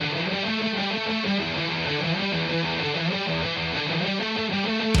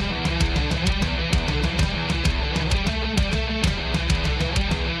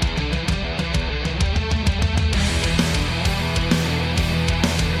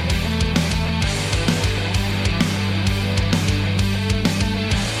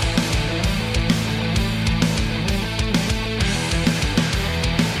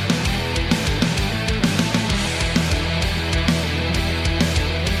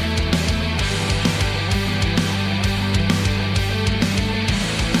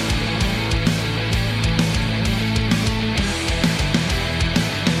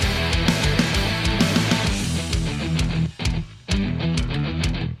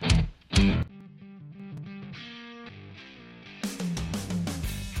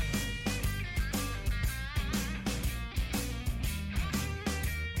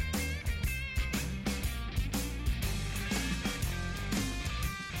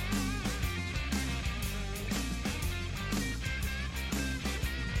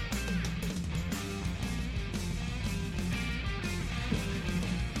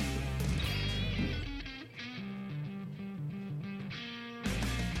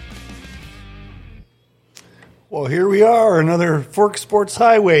Well, here we are, another Fork Sports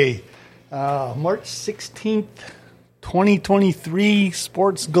Highway, March 16th, 2023,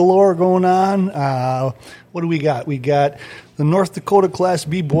 sports galore going on. What do we got? We got the North Dakota Class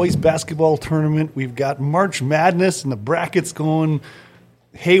B Boys Basketball Tournament. We've got March Madness and the brackets going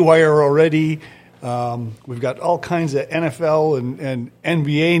haywire already. We've got all kinds of NFL and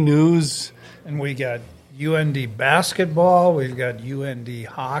NBA news. And we got UND basketball. We've got UND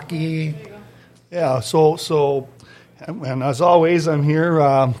hockey. Yeah, so, and as always, I'm here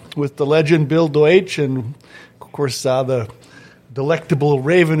with the legend Bill Deutsch, and of course the delectable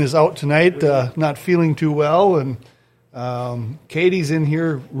Raven is out tonight, not feeling too well, and Katie's in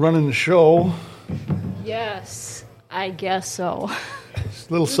here running the show. Yes, I guess so. It's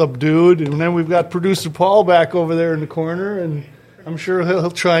a little subdued, and then we've got producer Paul back over there in the corner, and I'm sure he'll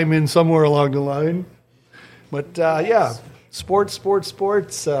chime in somewhere along the line. But yeah, sports.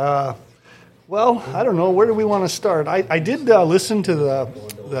 Well, I don't know. Where do we want to start? I did listen to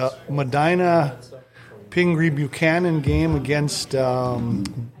the Medina Pingree Buchanan game against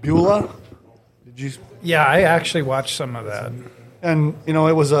Beulah. Did you? Yeah, I actually watched some of that. And it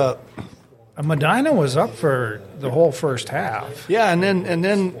was a Medina was up for the whole first half. Yeah, and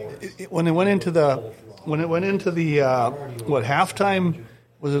then when it went into the halftime,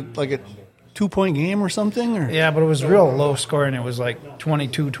 was it like a 2-point game or something? Or? Yeah, but it was real low scoring. It was like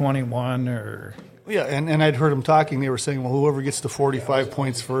 22-21 or... Yeah, and I'd heard them talking. They were saying, well, whoever gets to 45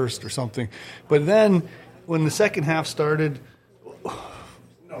 points first or something. But then when the second half started,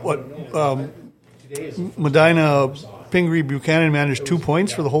 Medina Pingree Buchanan managed 2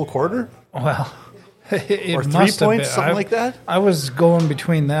 points for the whole quarter? Well, it or 3 must have points, been. something like that? I was going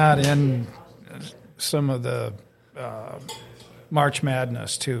between that and some of the... March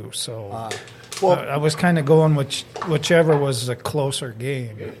Madness too, so I was kind of going whichever was a closer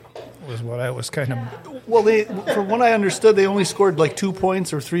game was what I was kind of. Well, from what I understood, they only scored like 2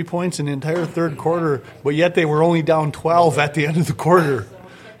 points or 3 points in the entire third quarter, but yet they were only down 12 at the end of the quarter.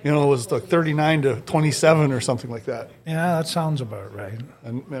 It was like 39-27 or something like that. Yeah, that sounds about right.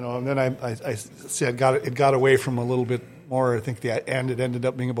 And and then I said it got away from a little bit more. I think it ended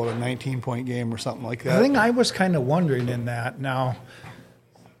up being about a 19-point game or something like that. I think I was kind of wondering in that. Now,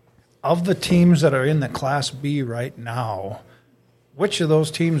 of the teams that are in the Class B right now, which of those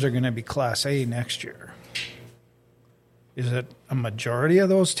teams are going to be Class A next year? Is it a majority of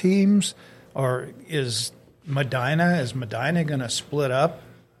those teams, or is Medina going to split up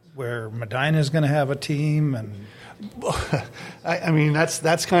where Medina is going to have a team and? I mean,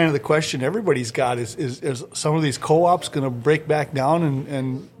 that's kind of the question everybody's got is some of these co-ops going to break back down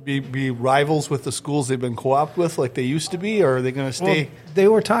and be rivals with the schools they've been co-opted with like they used to be, or are they going to stay? Well, they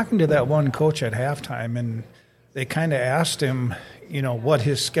were talking to that one coach at halftime, and they kind of asked him, what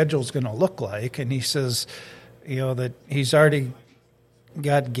his schedule's going to look like, and he says, that he's already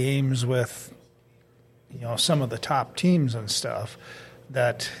got games with, some of the top teams and stuff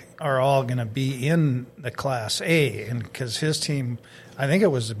that are all going to be in the Class A, and because his team, I think it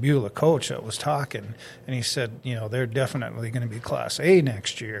was the Beulah coach that was talking, and he said, they're definitely going to be Class A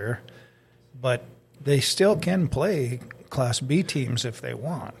next year, but they still can play Class B teams if they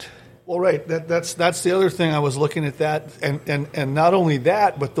want. Well, right. That's the other thing. I was looking at that, and not only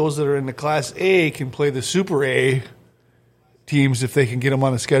that, but those that are in the Class A can play the Super A teams if they can get them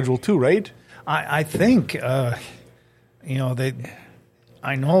on the schedule too, right? I think,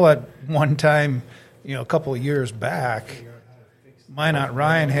 I know at one time, a couple of years back, Minot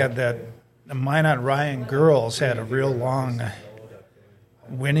Ryan girls had a real long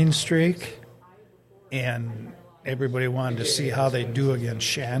winning streak, and everybody wanted to see how they do against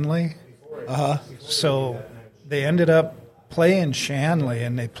Shanley. So they ended up playing Shanley,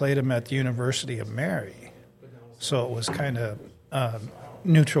 and they played them at the University of Mary. So it was kind of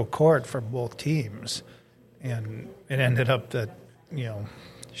neutral court for both teams, and it ended up that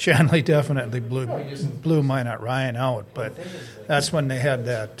Shanley definitely blew Minot Ryan out, but that's when they had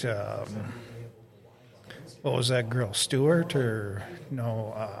that. What was that girl, Stewart, or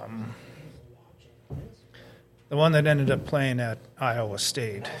no? The one that ended up playing at Iowa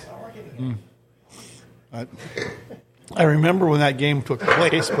State. I remember when that game took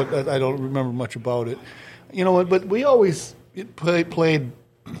place, but I don't remember much about it. But we always played.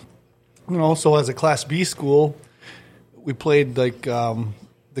 So as a Class B school, we played like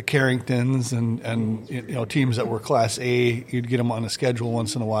the Carringtons and teams that were Class A. You'd get them on a schedule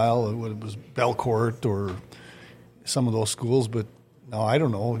once in a while. It was Belcourt or some of those schools, but no, I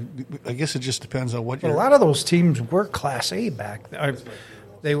don't know. I guess it just depends on what. A lot of those teams were Class A back then.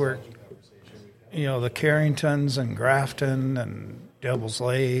 They were, the Carringtons and Grafton and Devils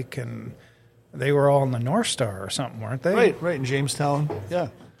Lake and They were all in the North Star or something, weren't they? Right in Jamestown. Yeah,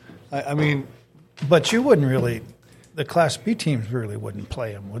 I mean, But you wouldn't really, the Class B teams really wouldn't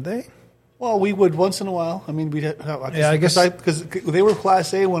play them, would they? well, we would once in a while. I mean, we'd have, Yeah, I guess- because they were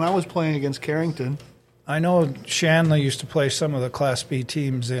Class A when I was playing against Carrington. I know Shanley used to play some of the Class B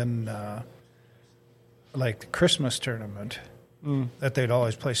teams in, like the Christmas tournament, that they'd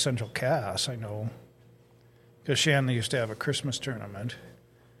always play Central Cass, I know. Because Shanley used to have a Christmas tournament.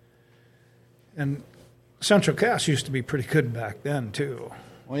 And Central Cass used to be pretty good back then, too.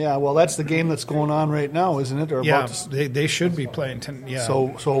 Well, yeah, well, that's the game that's going on right now, isn't it? Or Yeah, about to, they should be playing. Yeah.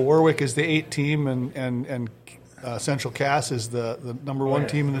 so Warwick is the 8 team, and Central Cass is the number 1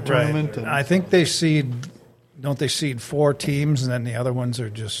 team in the tournament. Right. And I think they seed, don't they seed 4 teams, and then the other ones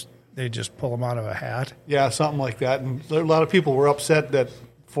are they just pull them out of a hat? yeah, something like that. And a lot of people were upset that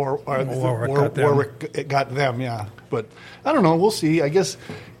Warwick got them. Yeah, but I don't know. We'll see. I guess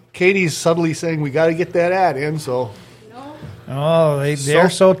Katie's subtly saying we got to get that ad in. So Oh, they're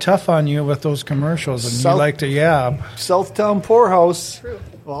so tough on you with those commercials, and you like to yab. Southtown Poorhouse. True.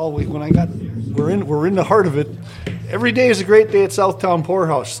 Well, we're in the heart of it. Every day is a great day at Southtown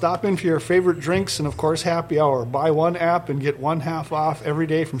Poorhouse. Stop in for your favorite drinks and, of course, happy hour. Buy one app and get one half off every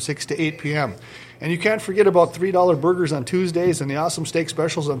day from 6 to 8 p.m. And you can't forget about $3 burgers on Tuesdays and the awesome steak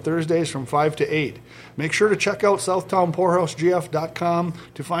specials on Thursdays from 5 to 8. Make sure to check out SouthtownPoorhouseGF.com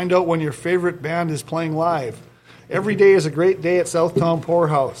to find out when your favorite band is playing live. Every day is a great day at Southtown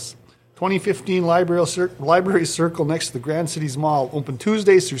Poorhouse. 2015 Library Circle next to the Grand Cities Mall. Open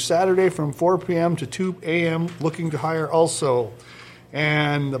Tuesdays through Saturday from 4 p.m. to 2 a.m. Looking to hire also.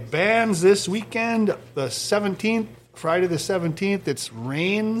 And the bands this weekend, the 17th, Friday the 17th, it's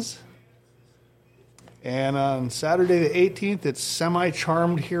Rains. And on Saturday the 18th, it's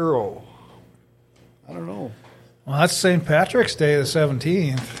Semi-Charmed Hero. I don't know. Well, that's St. Patrick's Day, the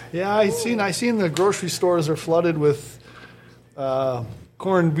 17th. Yeah, I seen the grocery stores are flooded with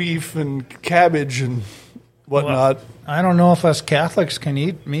corned beef and cabbage and whatnot. Well, I don't know if us Catholics can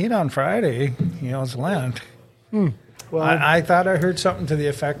eat meat on Friday. It's Lent. Well, I thought I heard something to the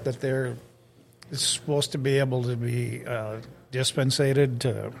effect that they're supposed to be able to be dispensated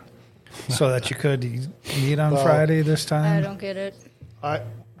so that you could eat meat on Friday this time. I don't get it.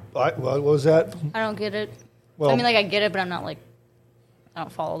 what was that? I don't get it. Well, I mean, like, I get it, but I'm not like, I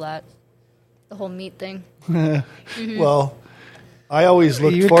don't follow that. The whole meat thing. Well, I always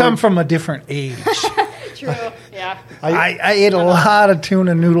look. You come from a different age. True. Yeah. I ate a lot of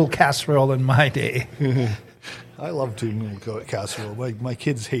tuna noodle casserole in my day. I love tuna noodle casserole. My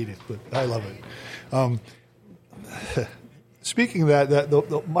kids hate it, but I love it. Speaking of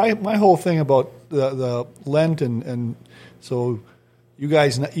that, my whole thing about the Lent and so you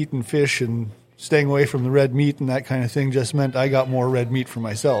guys not eating fish and staying away from the red meat and that kind of thing just meant I got more red meat for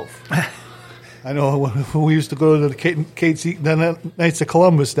myself. I know when we used to go to the Knights of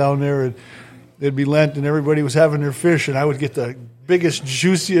Columbus down there, and it'd be Lent and everybody was having their fish, and I would get the biggest,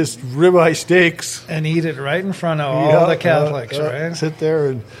 juiciest ribeye steaks. And eat it right in front of all the Catholics, right? Sit there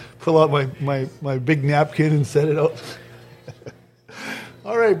and pull out my big napkin and set it out.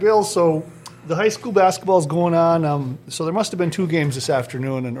 All right, Bill, so the high school basketball is going on. So there must have been 2 games this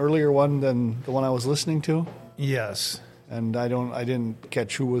afternoon, an earlier one than the one I was listening to. Yes. And I didn't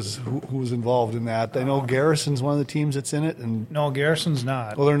catch who was involved in that. I know Garrison's one of the teams that's in it, and No, Garrison's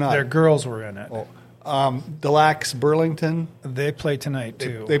not. Oh, they're not. Their girls were in it. Delax Burlington. They play tonight,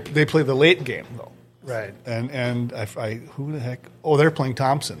 too. They play the late game though. Right. And who the heck? Oh, they're playing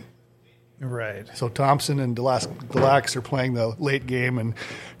Thompson. Right. So Thompson and Delax are playing the late game, and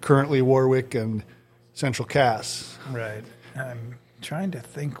currently Warwick and Central Cass. Right. I'm trying to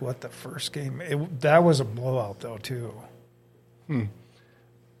think what the first game. That was a blowout, though, too.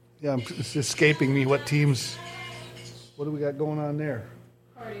 Yeah, it's escaping me what teams. What do we got going on there?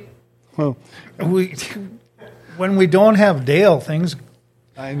 Party. Well, When we don't have Dale, things.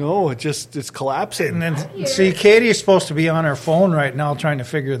 I know it's collapsing. And then see, Katie's supposed to be on her phone right now trying to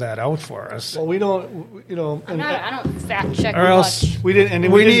figure that out for us. Well, we don't, I don't fact check Or else much. we didn't.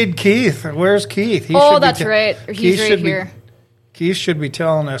 And we need Keith. Where's Keith? He Oh, should be that's right. He's right here. Keith should be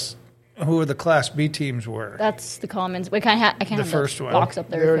telling us who the Class B teams were. That's the Commons. I can't have The first the one. box up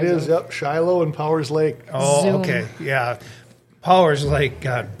there. There it because is. of- Yep, Shiloh and Powers Lake. Oh, Zoom. okay. Yeah. Powers Lake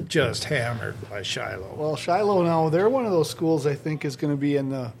got just hammered by Shiloh. Well, Shiloh now, they're one of those schools I think is going to be in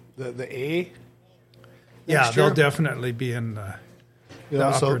the A. Yeah, next year. they'll definitely be in the Yeah,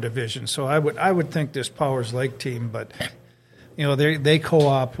 upper division. So I would think this Powers Lake team, but they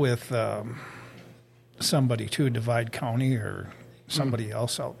co-op with somebody too, Divide County or somebody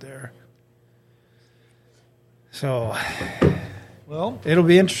else out there. So Well, it'll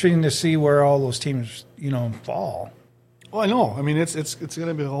be interesting to see where all those teams, fall. I know. I mean, it's going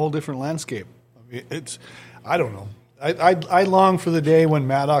to be a whole different landscape. I mean, I don't know. I long for the day when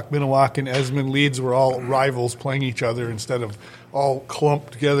Maddock, Miniwak, and Esmond Leeds were all rivals playing each other instead of all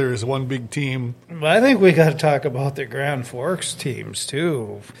clumped together as one big team. But I think we got to talk about the Grand Forks teams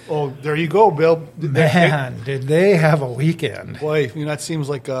too. Oh, there you go, Bill. Man, did they have a weekend? Boy, that seems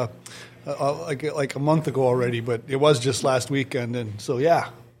like a month ago already, but it was just last weekend, and so yeah.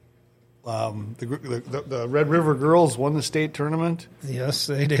 The Red River girls won the state tournament. Yes,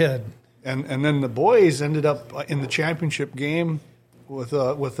 they did. And then the boys ended up in the championship game with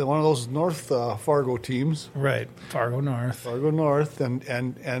one of those North Fargo teams. Right, Fargo North,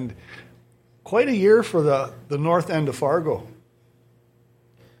 and quite a year for the north end of Fargo.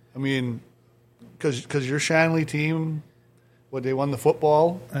 I mean, because your Shanley team, they won the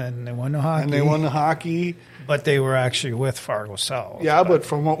football and they won the hockey. But they were actually with Fargo South. Yeah, but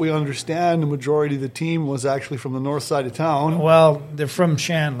from what we understand, the majority of the team was actually from the north side of town. Well, they're from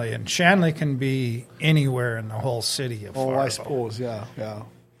Shanley, and Shanley can be anywhere in the whole city of Fargo. Oh, I suppose, yeah.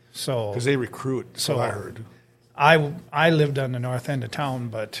 So because they recruit, so I heard. I lived on the north end of town,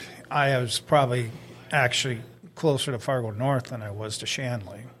 but I was probably actually closer to Fargo North than I was to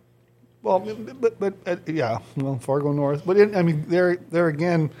Shanley. Well, but yeah, Fargo North. But there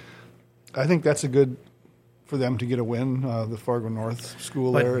again, I think that's a good for them to get a win. The Fargo North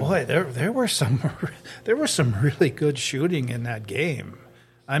school but there. Boy, there was some really good shooting in that game.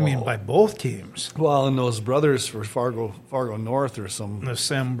 I mean, by both teams. Well, and those brothers for Fargo North are the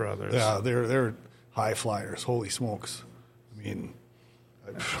Sem brothers. Yeah, they're high flyers. Holy smokes! I mean,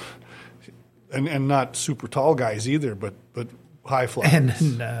 and not super tall guys either, but high flyers.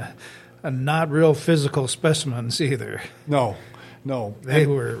 And not real physical specimens either. No. They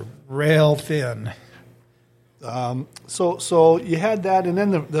were rail thin. So you had that, and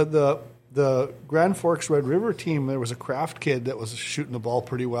then the Grand Forks Red River team. There was a Kraft kid that was shooting the ball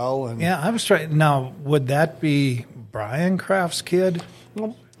pretty well. And yeah, I was trying. Now, would that be Brian Kraft's kid?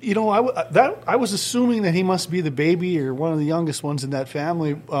 Well, I was assuming that he must be the baby or one of the youngest ones in that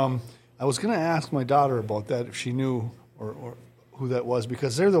family. I was going to ask my daughter about that if she knew or who that was,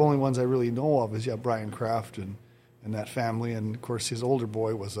 because they're the only ones I really know of. Is Brian Kraft and that family, and of course his older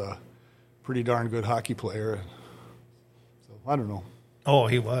boy was a pretty darn good hockey player. So I don't know. Oh,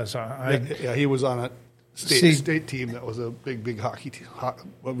 he was. He was on a state team that was a big hockey team,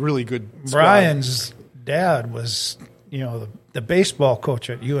 a really good squad. Brian's dad was, the baseball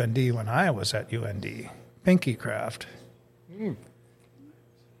coach at UND when I was at UND, Pinky Kraft.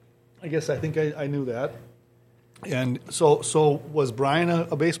 I guess I think I knew that. And so was Brian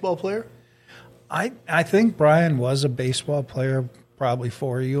a baseball player? I think Brian was a baseball player probably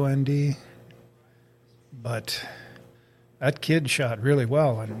for UND, but that kid shot really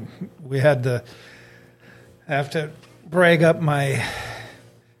well, and we had to have to brag up my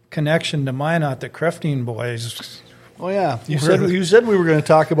connection to Minot, the Kreftine boys. Oh yeah, you said we were going to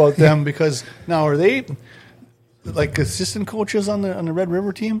talk about them because now are they like assistant coaches on the Red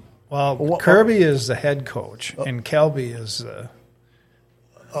River team? Well, Kirby is the head coach, and Kelby is the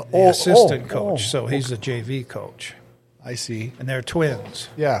assistant coach, so he's the JV coach. I see. And they're twins.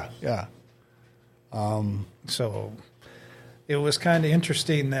 Yeah. So it was kind of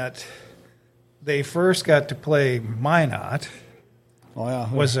interesting that they first got to play Minot. Oh,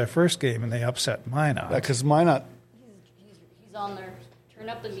 yeah. Was their first game, and they upset Minot. Yeah, because Minot. He's on there. Turn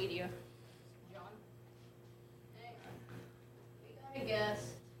up the media. John? Hang on. We got a guest.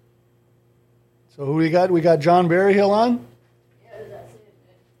 So who we got? We got John Berryhill on? Yeah, that's it.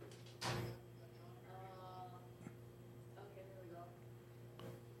 Okay, there we go.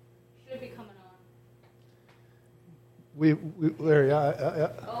 Should be coming on. We there, yeah.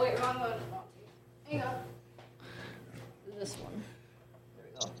 Oh, wait, wrong one. Hang on. This one. There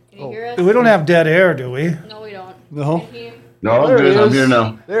we go. Can you hear us? We don't have dead air, do we? No, we don't. No. Can you? No, I'm good. I'm here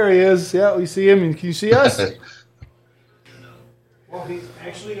now. There he is. Yeah, we see him. Can you see us? Well, he's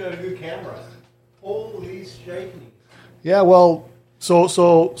actually got a good camera. Holy shaky. Yeah. Well,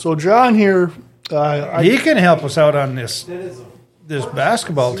 so John here. He can help us out on this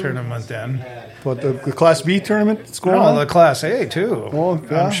basketball tournament then. But the Class B tournament that's going No, on? the Class A too. Well,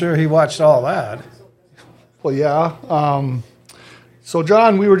 yeah. I'm sure he watched all that. Well, yeah. So,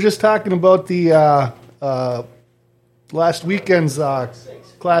 John, we were just talking about the last weekend's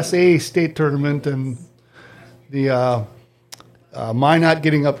Class A state tournament and the Minot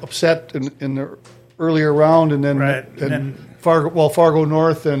getting upset in the earlier round, and then, Right. and And Fargo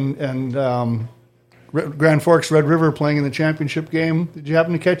North and Grand Forks Red River playing in the championship game. Did you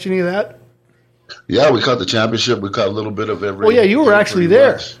happen to catch any of that? Yeah, we caught the championship. We caught a little bit of every. Oh yeah, you were game actually pretty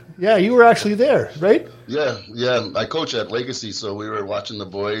there. much. Yeah, you were actually there, right? Yeah. I coach at Legacy, so we were watching the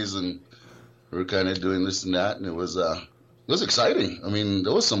boys and we were kind of doing this and that, and it was exciting. I mean,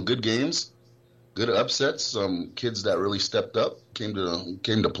 there was some good games, good upsets, some kids that really stepped up, came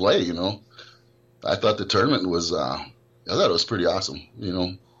to play. I thought the tournament was. I thought it was pretty awesome.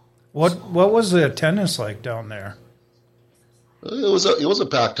 What was the attendance like down there? It was a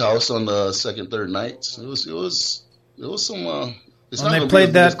packed house on the second, third nights. It was some. It's When not they gonna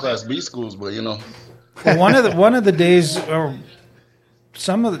played be as that- good as Class B schools, but Well, one of the days, or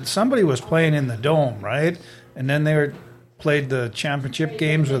somebody was playing in the Dome, right? And then played the championship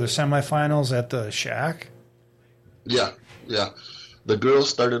games or the semifinals at the Shack. yeah. The girls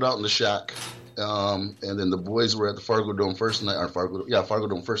started out in the Shack, and then the boys were at the Fargo Dome first night. Fargo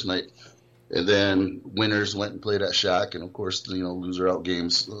Dome first night, and then winners went and played at Shack, and of course, loser out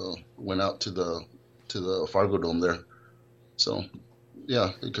games went out to the Fargo Dome there. So,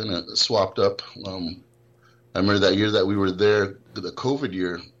 yeah, they kind of swapped up. I remember that year that we were there, the COVID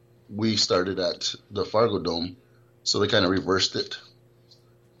year, we started at the Fargo Dome, so they kind of reversed it.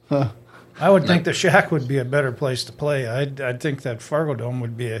 I would think the Shack would be a better place to play. I'd think that Fargo Dome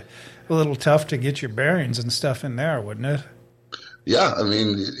would be a little tough to get your bearings and stuff in there, wouldn't it? Yeah, I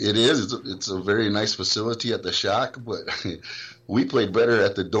mean, it is. It's a very nice facility at the Shack, but we played better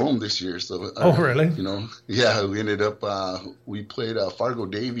at the Dome this year. So, Oh, really? Yeah, we ended up, we played Fargo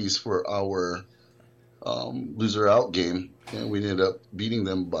Davies for our loser out game, and we ended up beating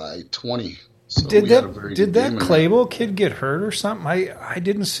them by 20. So Did we had a very that good game in there. Claybo kid get hurt or something? I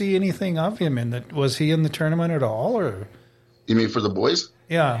didn't see anything of him in that. Was he in the tournament at all? Or You mean for the boys?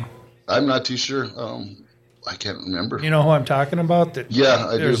 yeah, I'm not too sure. I can't remember. you know who I'm talking about? That Yeah,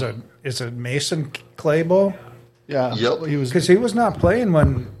 I do. Is it Mason Claybo? Yeah. Yep. He was. Because he was not playing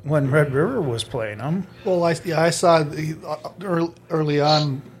when Red River was playing him. Well, I saw early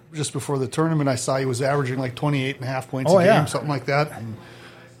on, just before the tournament, I saw he was averaging like 28.5 points Oh, a game, yeah. something like that. And,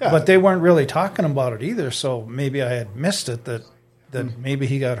 yeah. But they weren't really talking about it either, so maybe I had missed it that maybe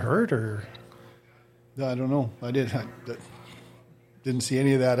he got hurt or. I don't know. I didn't see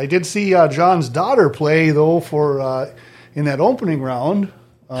any of that. I did see John's daughter play though for in that opening round.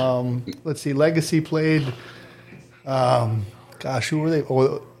 Let's see, Legacy played. Who were they?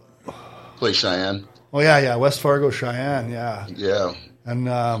 Play Cheyenne. Yeah, West Fargo Cheyenne, yeah, Yeah. and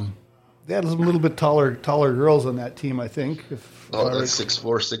they had some little bit taller girls on that team, I think. Oh, that's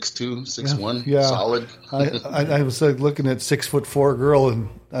 6'4", 6'2", 6'1", Yeah. solid. I was looking at 6'4" girl, and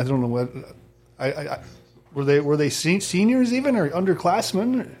I don't know what. Were they seniors even or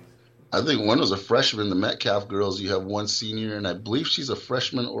underclassmen? I think one was a freshman. The Metcalf girls, you have one senior, and I believe she's a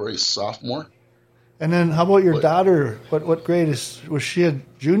freshman or a sophomore. And then how about your What? daughter? What grade was she a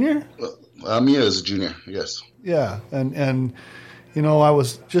junior? Mia is a junior, yes. Yeah, and I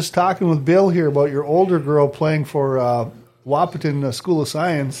was just talking with Bill here about your older girl playing for Wahpeton School of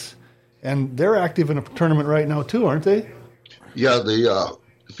Science, and they're active in a tournament right now too, aren't they? Yeah, they a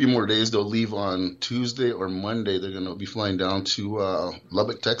few more days. They'll leave on Tuesday or Monday. They're going to be flying down to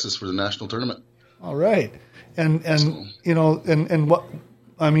Lubbock, Texas for the national tournament. All right, and what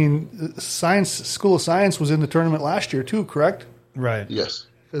I mean, School of Science was in the tournament last year too, correct? Right. Yes.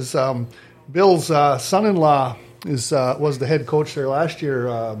 Because Bill's son-in-law was the head coach there last year.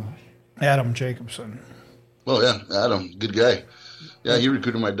 Adam Jacobson. Oh yeah, Adam, good guy. Yeah, he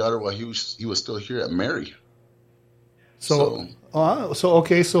recruited my daughter while he was still here at Mary. So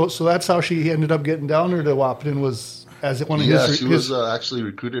that's how she ended up getting down there to Wahpeton, was as one of Yeah, his. she was actually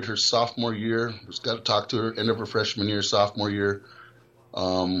recruited her sophomore year. Just got to talk to her end of her freshman year, sophomore year,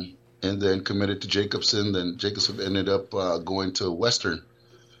 and then committed to Jacobson. Then Jacobson ended up going to Western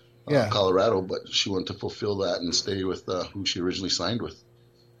Colorado, but she wanted to fulfill that and stay with who she originally signed with.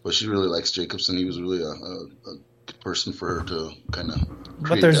 But she really likes Jacobson. He was really a good person for her to kind of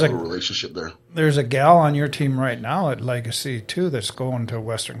create there's that a- relationship there. There's a gal on your team right now at Legacy too that's going to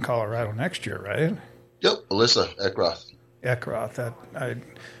Western Colorado next year, right? Yep, Alyssa Eckroth. Eckroth.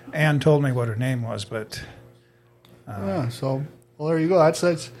 Ann told me what her name was, but So there you go. That's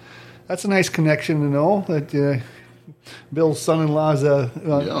a nice connection to know that Bill's son-in-law is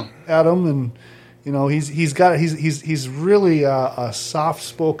Adam, and he's really a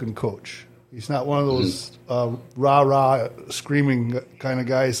soft-spoken coach. He's not one of those rah-rah screaming kind of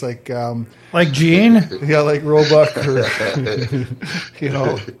guys like Gene. like Roebuck or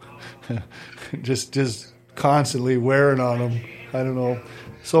just constantly wearing on him. I don't know.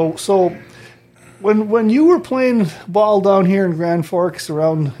 So when you were playing ball down here in Grand Forks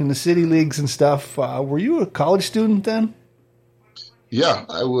around in the city leagues and stuff, were you a college student then? Yeah,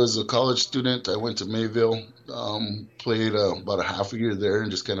 I was a college student. I went to Mayville, played about a half a year there, and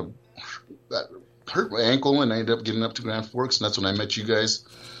just kind of got hurt my ankle, and I ended up getting up to Grand Forks, and that's when I met you guys,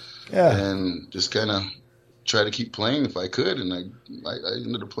 Yeah. and just kind of try to keep playing if I could, and I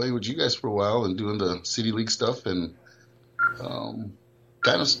ended up playing with you guys for a while and doing the city league stuff, and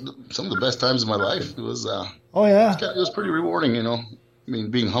kind of some of the best times of my life. It was Oh yeah. it was pretty rewarding, you know. I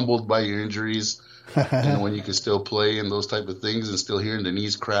mean, being humbled by your injuries, and when you can still play and those type of things, and still hearing the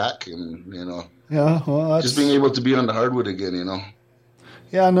knees crack, and you know, Yeah. Well, that's, just being able to be on the hardwood again, you know.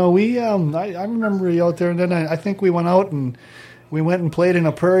 yeah. No, we. I remember you out there, and then I think we went out and we went and played in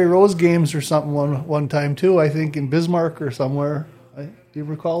a Prairie Rose games or something one time too. I think in Bismarck or somewhere. Do you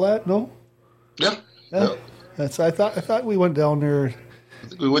recall that? No. Yeah. Yeah. Yeah. That's. I thought we went down there. I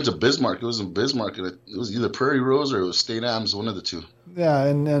think we went to Bismarck. It was in Bismarck. And it was either Prairie Rose or it was State Adams, one of the two. Yeah,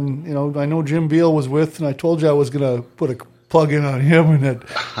 and you know, I know Jim Beal was with, and I told you I was going to put a plug in on him and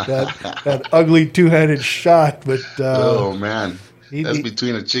that ugly two-handed shot. But Oh man, that's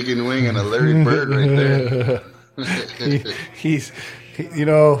between a chicken wing and a Larry Bird right there. he's, you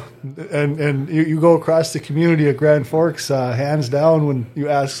know, and you go across the community of Grand Forks, hands down, when you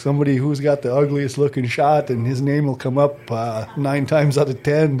ask somebody who's got the ugliest looking shot, and his name will come up 9 times out of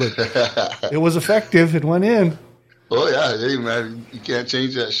 10. But it was effective; it went in. Oh yeah, hey man, you can't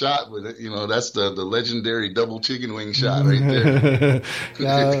change that shot, but you know that's the legendary double chicken wing shot right there.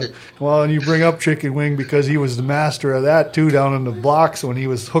 Yeah, well, and you bring up chicken wing because he was the master of that too down in the blocks when he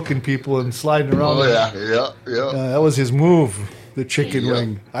was hooking people and sliding around. Oh yeah. That was his move, the chicken Yeah.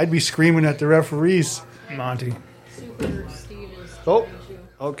 wing. I'd be screaming at the referees. Monty. Super Steve is. Oh,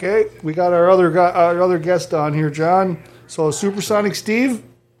 okay, we got our other guest on here, John. So Supersonic Steve.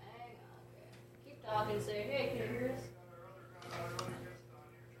 Keep talking. Say, hey, can you hear us?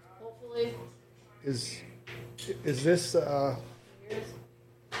 Hopefully, Is this hear us.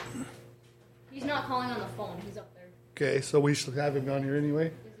 He's not calling on the phone. He's up there. okay? So we should have him on here anyway.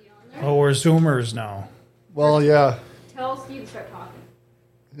 Is he on there? Oh, we're Zoomers now. Well, yeah, Tell Steve to start talking.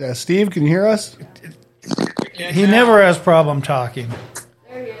 yeah. Steve, can you hear us? He never has problem talking.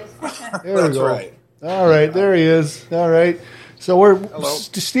 There he is. There That's we go. right. All right, there he is. All right. So we're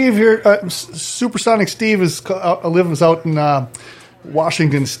Steve here. Supersonic Steve is lives out in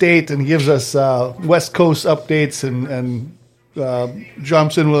Washington State and gives us West Coast updates and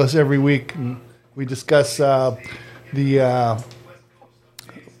jumps in with us every week. And we discuss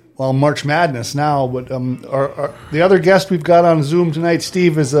March Madness now. But the other guest we've got on Zoom tonight,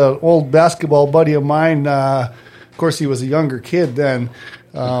 Steve, is an old basketball buddy of mine. Of course, he was a younger kid then.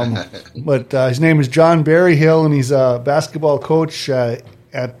 But his name is John Berryhill, and he's a basketball coach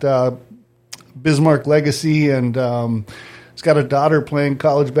at Bismarck Legacy, and he's got a daughter playing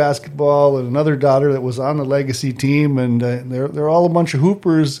college basketball and another daughter that was on the Legacy team, and they're all a bunch of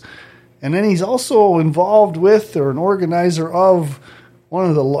hoopers. And then he's also involved with or an organizer of one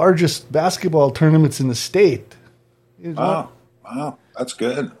of the largest basketball tournaments in the state. Wow, that's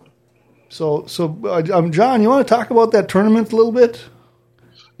good. So, John, you want to talk about that tournament a little bit?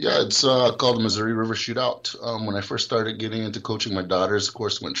 Yeah, it's called the Missouri River Shootout. When I first started getting into coaching my daughters, of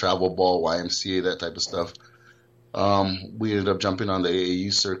course, went travel ball, YMCA, that type of stuff. We ended up jumping on the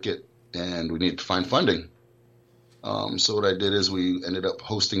AAU circuit, and we needed to find funding. So what I did is we ended up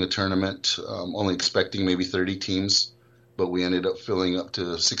hosting a tournament, only expecting maybe 30 teams, but we ended up filling up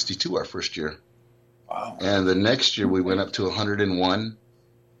to 62 our first year. Wow. And the next year we went up to 101.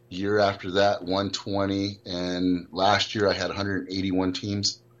 Year after that, 120. And last year I had 181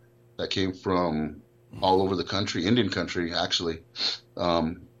 teams that came from all over the country, Indian country, actually.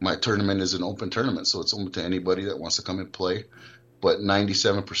 My tournament is an open tournament, so it's open to anybody that wants to come and play. But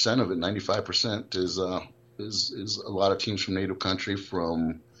 97% of it, 95% is a lot of teams from native country,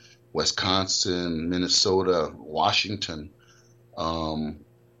 from Wisconsin, Minnesota, Washington.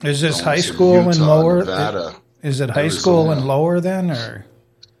 Is this from high school and Utah, lower? Nevada, Is it high school Arizona. and lower then, or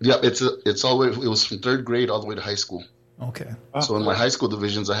Yeah, it's all the way. It was from third grade all the way to high school. okay? So in my high school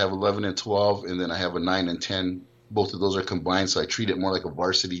divisions, I have 11 and 12, and then I have a 9 and 10. Both of those are combined, so I treat it more like a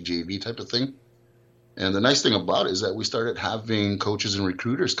varsity JV type of thing. And the nice thing about it is that we started having coaches and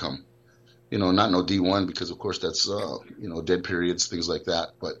recruiters come. You know, not no D1 because of course that's dead periods, things like that.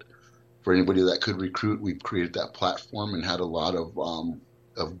 But for anybody that could recruit, we created that platform and had a lot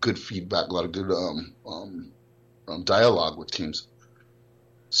of good feedback, a lot of good dialogue with teams.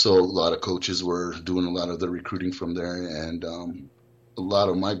 So a lot of coaches were doing a lot of the recruiting from there, and a lot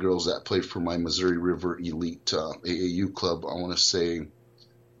of my girls that played for my Missouri River Elite AAU club, I want to say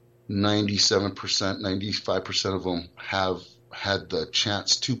 97%, 95% of them have had the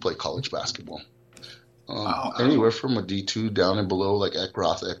chance to play college basketball. Anywhere from a D2 down and below, like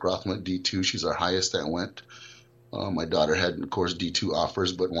Ekroth. Ekroth went D2. She's our highest that went. My daughter had, of course, D2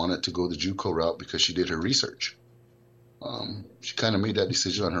 offers, but wanted to go the JUCO route because she did her research. She kind of made that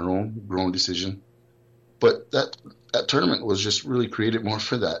decision on her own decision. But that tournament was just really created more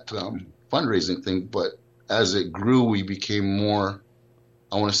for that fundraising thing. But as it grew, we became more,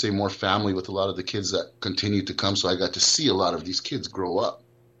 I want to say, more family with a lot of the kids that continued to come. So I got to see a lot of these kids grow up,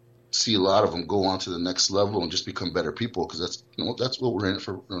 see a lot of them go on to the next level and just become better people, because that's what we're in it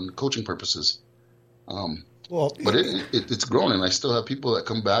for, coaching purposes. But it's grown, and I still have people that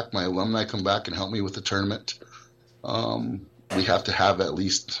come back. My alumni come back and help me with the tournament. We have to have at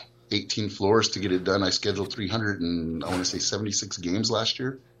least 18 floors to get it done. I scheduled 76 games last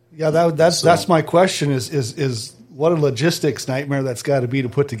year. Yeah, that's my question. Is what a logistics nightmare that's got to be to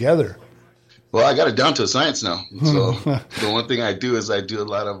put together. Well, I got it down to a science now. So the one thing I do is I do a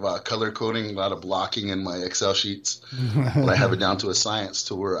lot of color coding, a lot of blocking in my Excel sheets. But I have it down to a science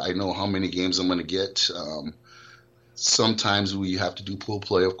to where I know how many games I'm going to get. Sometimes we have to do pool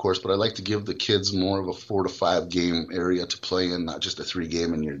play, of course, but I like to give the kids more of a 4 to 5 game area to play in, not just a 3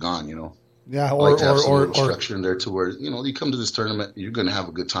 game and you're gone, Yeah, I like to have some structure in there to where, you come to this tournament, you're going to have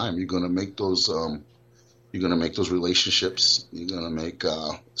a good time. You're going to make those relationships. You're going to make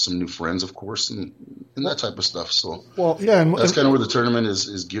some new friends, of course, and that type of stuff. So and that's kind of where the tournament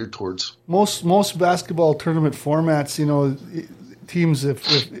is geared towards. Most basketball tournament formats, teams,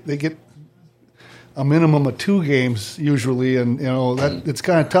 if they get a minimum of 2 games usually, and that it's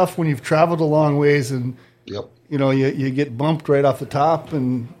kind of tough when you've traveled a long ways, and you get bumped right off the top,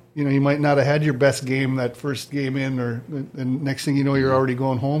 and you might not have had your best game that first game in, and next thing you know, you're already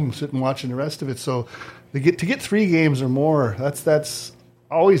going home, sitting watching the rest of it. So to get 3 games or more, that's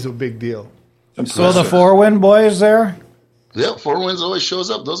always a big deal. So the 4-win boys there? Yeah, 4 Wins always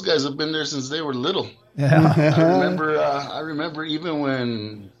shows up. Those guys have been there since they were little. Yeah, I remember even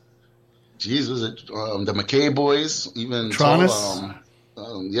when. Was it the McKay boys? Even Tronis?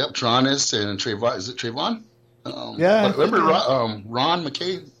 Tronis and Trayvon. Is it Trayvon? Remember Ron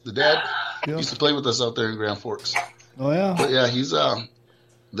McKay, the dad? He used to play with us out there in Grand Forks. Oh, yeah. But yeah, he's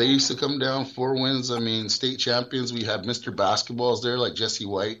they used to come down, 4 wins. I mean, state champions. We had Mr. Basketballs there, like Jesse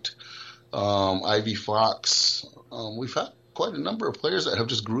White, Ivy Fox. We've had quite a number of players that have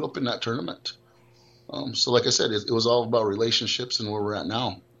just grew up in that tournament. So like I said, it was all about relationships and where we're at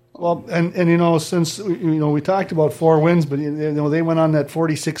now. Well, and since we talked about 4 wins, but they went on that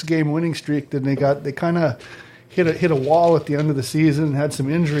 46-game winning streak. Then they kind of hit a wall at the end of the season. Had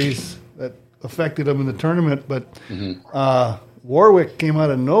some injuries that affected them in the tournament. But Warwick came out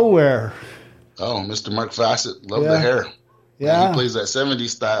of nowhere. Oh, Mr. Mark Fassett, love the hair. Yeah, he plays that 70s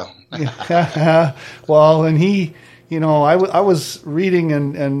style. Well, and he, I was reading,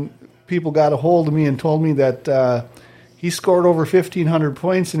 and people got a hold of me and told me that. He scored over 1,500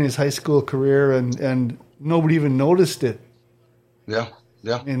 points in his high school career, and nobody even noticed it. Yeah.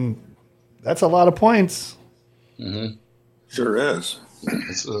 And that's a lot of points. Mm-hmm. Sure is.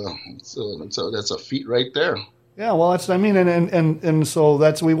 That's a feat right there. Yeah, well, that's what I mean, and so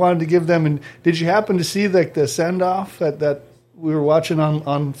that's what we wanted to give them. And did you happen to see the send off that we were watching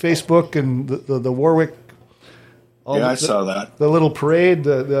on Facebook and the Warwick? I saw that. The little parade,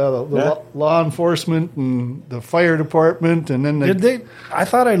 the law enforcement and the fire department, and then did they? I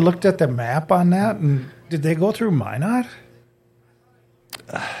thought I looked at the map on that, and did they go through Minot?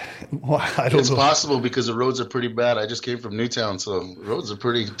 Well, I don't know. It's possible because the roads are pretty bad. I just came from Newtown, so the roads are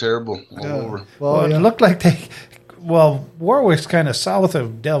pretty terrible all over. Well, it looked like Warwick's kind of south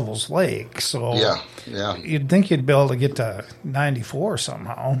of Devil's Lake, so yeah. You'd think you'd be able to get to 94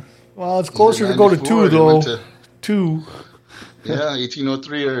 somehow. Well, it's closer to go to 2 though. 2. Yeah,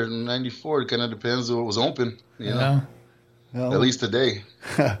 1803 or 94. It kind of depends on what was open. At least today.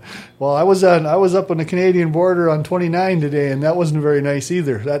 Well, I was up on the Canadian border on 29 today, and that wasn't very nice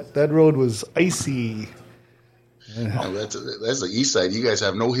either. That road was icy. Oh, that's the east side. You guys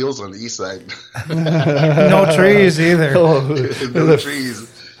have no hills on the east side. No trees either. No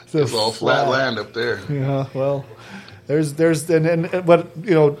trees. It's all flat land up there. Yeah. Well, there's but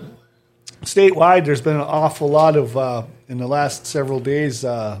statewide, there's been an awful lot of, in the last several days,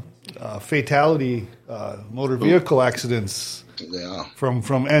 fatality motor vehicle accidents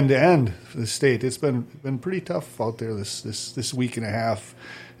from end to end for the state. It's been pretty tough out there this week and a half.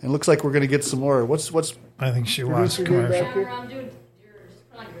 And it looks like we're going to get some more. What's I think she wants a commercial.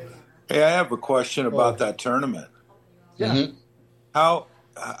 Hey, I have a question about that tournament. Yeah. Mm-hmm. How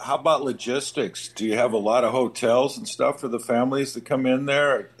about logistics? Do you have a lot of hotels and stuff for the families that come in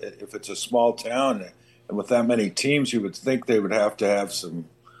there? If it's a small town and with that many teams, you would think they would have to have some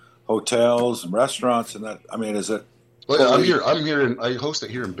hotels and restaurants and that. I mean, is it? Well, yeah, I'm here. I host it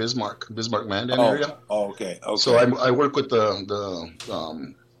here in Bismarck, Mandan area. Oh, okay. So I work with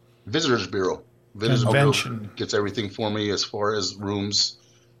the Visitors Bureau. Convention. Bureau gets everything for me as far as rooms,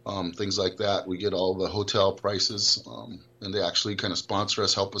 things like that. We get all the hotel prices, and they actually kind of sponsor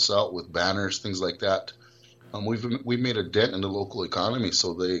us, help us out with banners, things like that. We've made a dent in the local economy,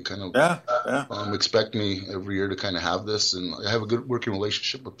 so they kind of expect me every year to kind of have this, and I have a good working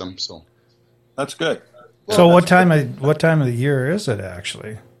relationship with them. So that's good. So what time of the year is it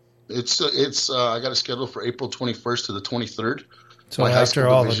actually? It's I got a schedule for April 21st to the 23rd. So my high after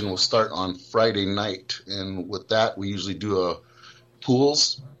school all division will start on Friday night, and with that we usually do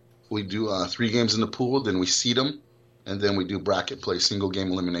pools. We do 3 games in the pool, then we seed them, and then we do bracket play, single game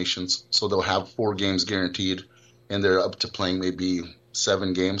eliminations. So they'll have 4 games guaranteed, and they're up to playing maybe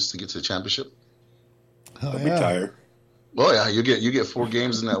 7 games to get to the championship. Oh, I'll be tired. Well, yeah, you get 4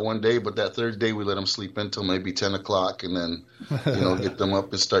 games in that one day, but that third day we let them sleep until maybe 10 o'clock, and then get them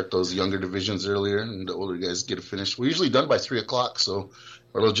up and start those younger divisions earlier, and the older guys get it finished. We're usually done by 3 o'clock, so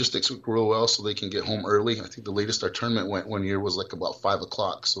our logistics work real well, so they can get home early. I think the latest our tournament went one year was like about 5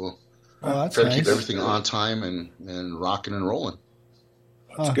 o'clock, so that's try to nice. keep everything on time and rocking and rolling.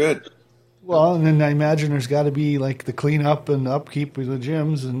 That's good. Well, and then I imagine there's got to be like the cleanup and upkeep of the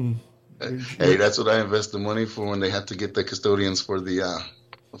gyms and. Hey, that's what I invest the money for when they have to get the custodians for the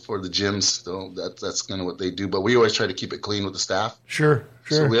gyms. So that's kind of what they do. But we always try to keep it clean with the staff. Sure.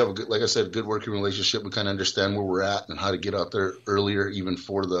 So we have a good, like I said, good working relationship. We kind of understand where we're at and how to get out there earlier, even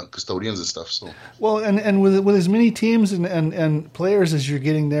for the custodians and stuff. So well, and with as many teams and players as you're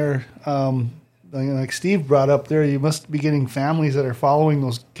getting there, like Steve brought up there, you must be getting families that are following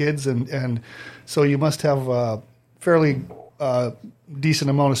those kids, and so you must have a fairly decent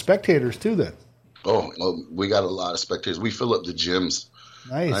amount of spectators too. Then. Oh, well, we got a lot of spectators. We fill up the gyms.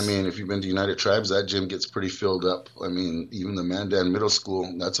 Nice. I mean, if you've been to United Tribes, that gym gets pretty filled up. I mean, even the Mandan Middle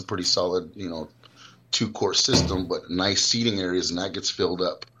School, that's a pretty solid, 2-court system, but nice seating areas, and that gets filled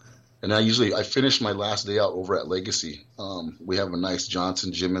up. And I finish my last day out over at Legacy. We have a nice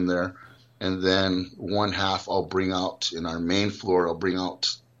Johnson gym in there, and then one half I'll bring out in our main floor. I'll bring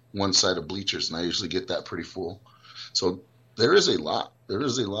out one side of bleachers, and I usually get that pretty full. So there is a lot. There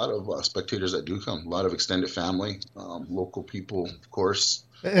is a lot of spectators that do come. A lot of extended family, local people, of course.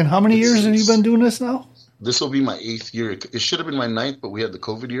 And how many years have you been doing this now? This will be my 8th year. It should have been my 9th, but we had the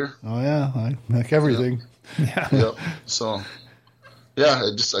COVID year. Oh yeah, like everything. Yeah. Yep. So, yeah,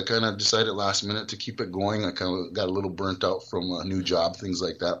 I kind of decided last minute to keep it going. I kind of got a little burnt out from a new job, things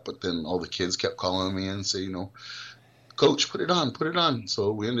like that. But then all the kids kept calling me and say, Coach, put it on.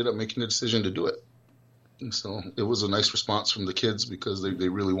 So we ended up making the decision to do it. And so it was a nice response from the kids because they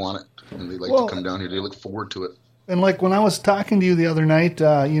really want it and they like to come down here. They look forward to it. And like when I was talking to you the other night,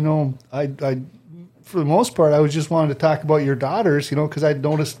 I for the most part I was just wanting to talk about your daughters, because I'd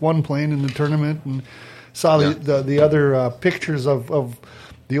noticed one playing in the tournament and saw the other pictures of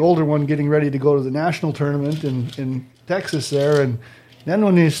the older one getting ready to go to the national tournament in Texas there. And then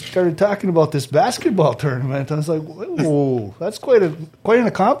when you started talking about this basketball tournament, I was like, whoa, that's quite an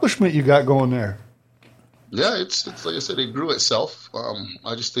accomplishment you got going there. Yeah, it's like I said, it grew itself.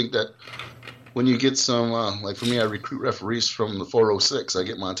 I just think that when you get some, like for me, I recruit referees from the 406. I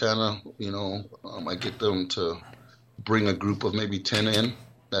get Montana, I get them to bring a group of maybe 10 in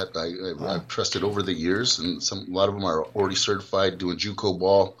that I've trusted over the years, and a lot of them are already certified doing JUCO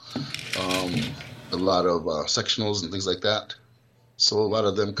ball, a lot of sectionals and things like that. So a lot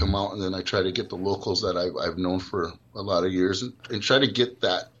of them come out, and then I try to get the locals that I've known for a lot of years and try to get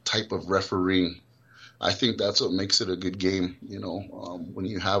that type of refereeing. I think that's what makes it a good game, when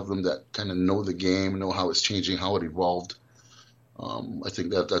you have them that kind of know the game, know how it's changing, how it evolved. I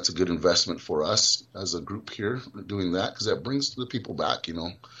think that's a good investment for us as a group here doing that because that brings the people back,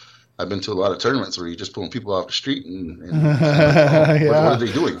 I've been to a lot of tournaments where you're just pulling people off the street and what are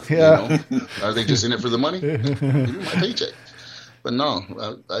they doing? Yeah. Are they just in it for the money? Give me my paycheck. But no,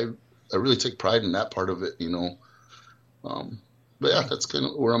 I really take pride in that part of it, But yeah, that's kind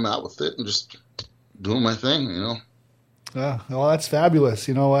of where I'm at with it and just doing my thing, Yeah, well, that's fabulous.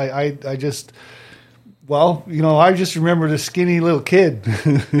 I just remember the skinny little kid,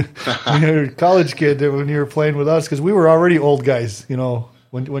 you're a college kid when you were playing with us because we were already old guys,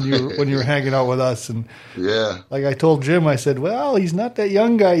 when you were hanging out with us. And yeah, like I told Jim, I said, well, he's not that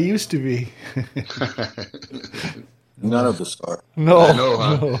young guy he used to be. None of us are. No, I know,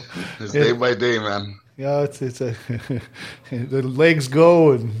 huh? No. It's day by day, man. Yeah, it's the legs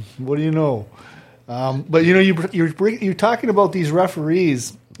go, and what do you know? But you're talking about these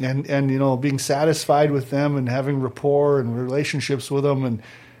referees and being satisfied with them and having rapport and relationships with them, and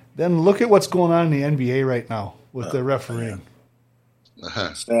then look at what's going on in the NBA right now with the refereeing.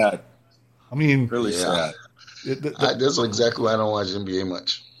 Sad. I mean, Really sad. That's exactly why I don't watch NBA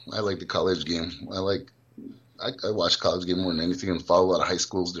much. I like the college game. I watch college game more than anything and follow a lot of high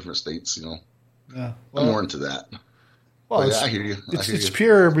schools, different states. yeah. I'm more into that. Well, I hear you. It's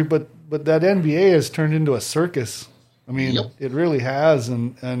pure, but that NBA has turned into a circus. I mean, It really has,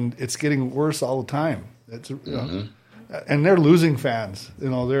 and it's getting worse all the time. And they're losing fans.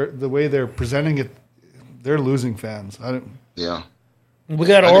 They're the way they're presenting it. They're losing fans. Yeah. We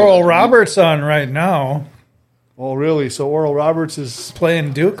got Oral Roberts on right now. Well, really? So Oral Roberts is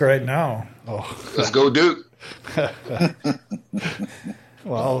playing Duke right now. Let's go, Duke.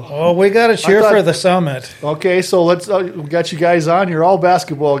 Well, we got to cheer for the Summit. Okay, so let's. We got you guys on. You're all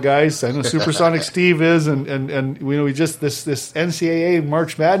basketball guys. I know Supersonic Steve is, and we just this NCAA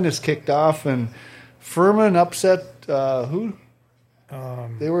March Madness kicked off, and Furman upset who?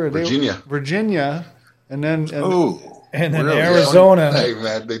 Virginia, and then really? Arizona. Hey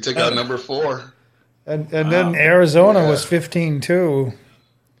man, they took out number 4. And then Arizona was 15-2.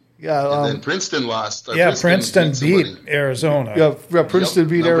 Yeah, and then Princeton lost. Princeton beat Arizona. Yeah, Princeton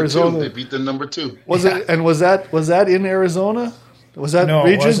beat Arizona. 2. They beat them number 2. Was that in Arizona? Was that no,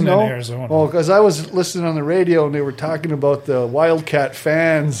 region? It wasn't in Arizona. Oh, because I was listening on the radio and they were talking about the Wildcat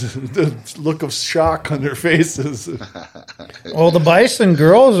fans, the look of shock on their faces. Well, the Bison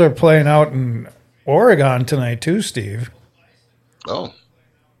girls are playing out in Oregon tonight too, Steve. Oh,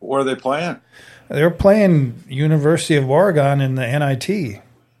 where are they playing? They're playing University of Oregon in the NIT.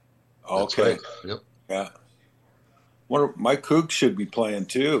 Okay. Right. Yep. Yeah. My Cougs should be playing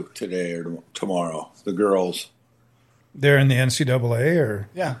too today or tomorrow. The girls. They're in the NCAA, or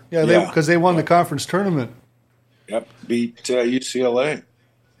because they won the conference tournament. Yep, beat UCLA.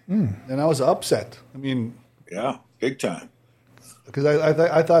 And that was an upset. I mean, yeah, big time. Because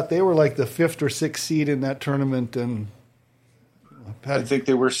I thought they were like the 5th or 6th seed in that tournament, and I think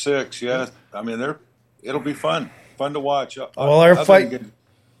they were 6. Yeah, I mean it'll be fun to watch. Well,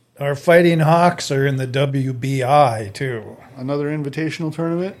 our Fighting Hawks are in the WBI too. Another invitational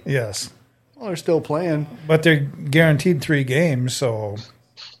tournament. Yes. Well, they're still playing. But they're guaranteed 3 games, so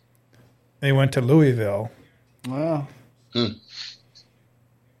they went to Louisville. Wow.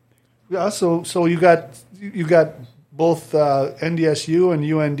 Yeah, so you got both NDSU and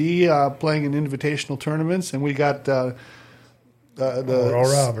UND playing in invitational tournaments, and we got the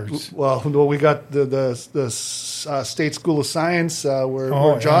Oral Roberts. Well, we got the State School of Science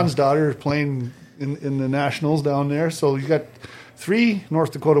where John's daughter is playing in the nationals down there. So you got 3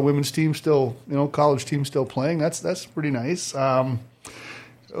 North Dakota women's teams still, college teams still playing. That's pretty nice.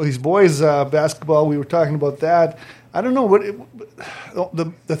 These boys basketball, we were talking about that. I don't know what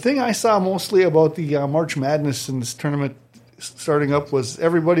the thing I saw mostly about the March Madness in this tournament starting up was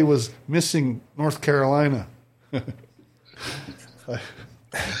everybody was missing North Carolina.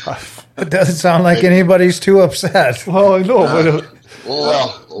 It doesn't sound like anybody's too upset. Well, I know, but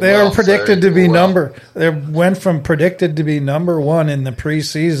they were predicted to be They went from predicted to be number 1 in the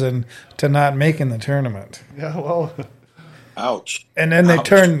preseason to not making the tournament. Yeah, well, ouch. And then they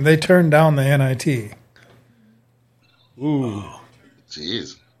turned down the NIT. Ooh,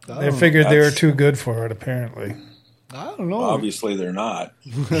 jeez. They figured they were too good for it. Apparently, I don't know. Obviously, they're not.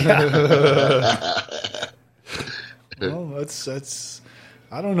 Well, that's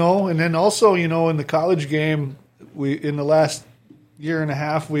I don't know. And then also, in the college game, in the last year and a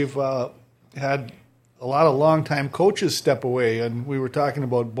half, we've had a lot of longtime coaches step away, and we were talking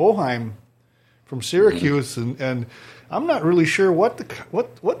about Boeheim from Syracuse, and I'm not really sure what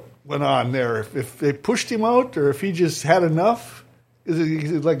went on there. If they pushed him out, or if he just had enough. Is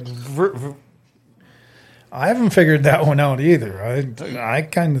it like? I haven't figured that one out either. I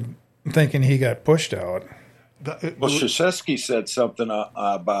kind of thinking he got pushed out. Well, Krzyzewski said something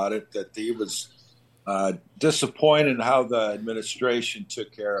about it, that he was disappointed in how the administration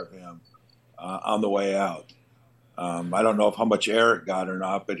took care of him on the way out. I don't know how much Eric got or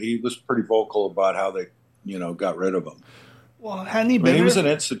not, but he was pretty vocal about how they, got rid of him. Well, hadn't he been? He was an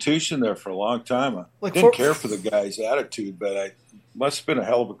institution there for a long time. I didn't care for the guy's attitude, but I must have been a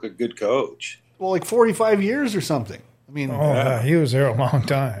hell of a good coach. Well, like 45 years or something. I mean, he was there a long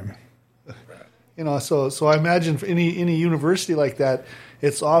time. So I imagine for any university like that,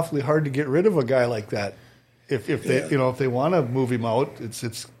 it's awfully hard to get rid of a guy like that. If they want to move him out,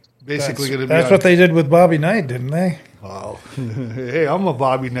 it's basically going to be. That's what they did with Bobby Knight, didn't they? Wow. Hey, I'm a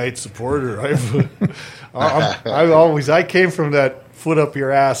Bobby Knight supporter. I came from that foot up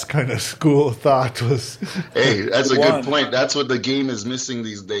your ass kind of school of thought was. Hey, that's a One. good point. That's what the game is missing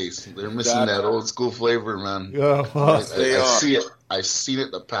these days. They're missing that old school flavor, man. Yeah, well, They I are. see it. I've seen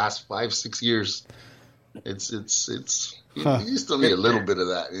it the past 5-6 years. It's. You still need a little bit of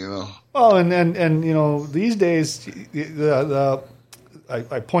that, you know. well, and you know, these days,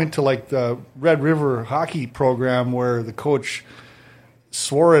 I point to like the Red River hockey program where the coach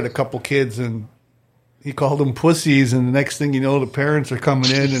swore at a couple kids and he called them pussies, and the next thing you know, the parents are coming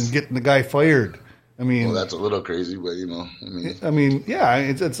in and getting the guy fired. I mean, Well, that's a little crazy, but you know, yeah,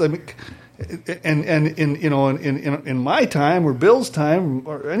 it's like, and in you know, in my time or Bill's time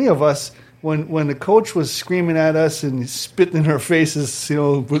or any of us, when the coach was screaming at us and spitting in our faces, you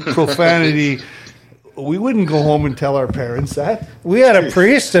know, with profanity, we wouldn't go home and tell our parents that. We had a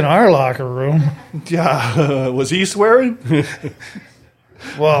priest in our locker room. Yeah, was he swearing?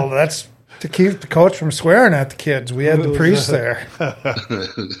 Well, that's to keep the coach from swearing at the kids. We had the priest there.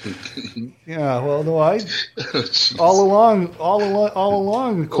 Yeah, well, no, all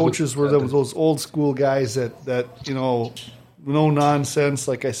along, the coaches were those old school guys that you know, no nonsense,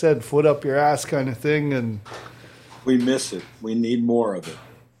 like I said, foot up your ass kind of thing, and We miss it. We need more of it.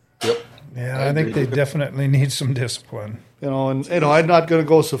 yep. Yeah, I think they definitely need some discipline. you know, and you know, I'm not going to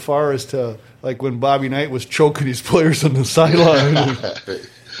go so far as to like when Bobby Knight was choking his players on the sideline,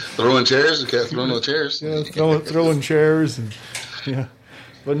 Throwing chairs, you can't throw no chairs. you know, throwing chairs, and yeah.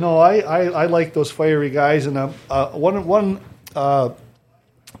 But no, I like those fiery guys, and I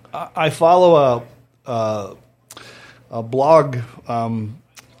follow a blog on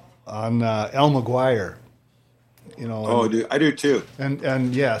Al McGuire. You know, Oh, I do too.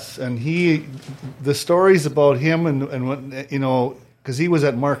 and yes, and the stories about him and what, you know, because he was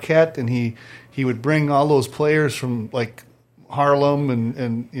at Marquette and he would bring all those players from like Harlem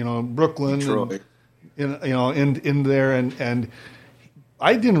and you know Brooklyn, Detroit. and, you know, in there, and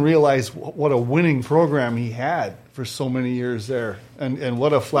I didn't realize what a winning program he had for so many years there, and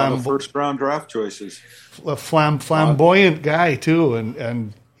what a First round draft choices. flamboyant guy too,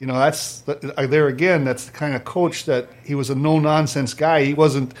 and you know that's there again. That's the kind of coach that he was, a no nonsense guy. He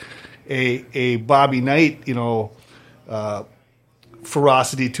wasn't a Bobby Knight, you know,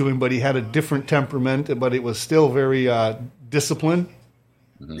 ferocity to him, but he had a different temperament. But it was still very disciplined.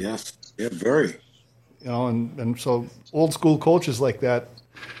 Yes. Yeah, very. You know, and so old school coaches like that.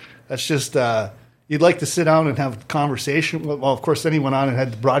 That's just you'd like to sit down and have a conversation. Well, of course, then he went on and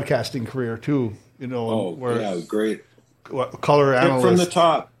had the broadcasting career too. You know, Oh, where yeah, great. color Hit analyst from the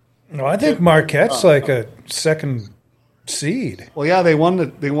top. No, I think Marquette's like a second seed. Well, yeah, they won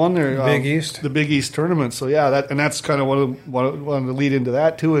their Big East. the Big East tournament. So yeah, that's kind of one of the lead into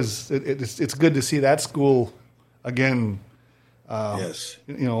that too. Is it's good to see that school again. Yes.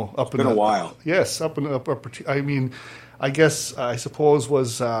 You know, up Been in a while. Yes, up in up. I mean, I guess I suppose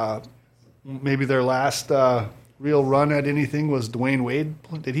was maybe their last real run at anything was Dwayne Wade.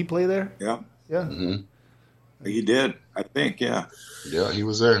 Did he play there? Yeah. Yeah, He did, I think, yeah. Yeah, he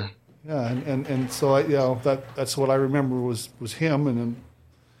was there. yeah, and so you know that's what I remember was him, and then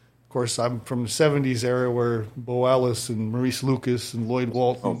of course I'm from the '70s era where Bo Ellis and Maurice Lucas and Lloyd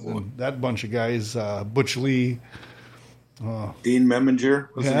Walton and that bunch of guys, Butch Lee. Dean Meminger,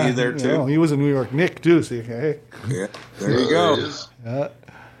 wasn't he there you too? know, he was a New York Knick too. So hey, Yeah. There you There go. it is.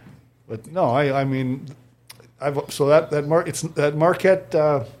 but no, I mean, that Marquette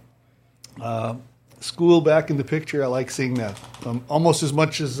school back in the picture. I like seeing that almost as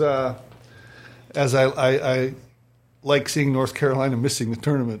much as I like seeing North Carolina missing the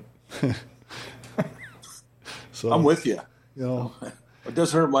tournament. So I'm with you. you know. It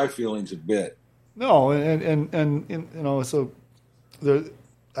doesn't hurt my feelings a bit. No, and you know, so there,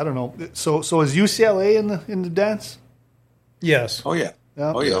 I don't know. So is UCLA in the dance? Yes. Oh, yeah.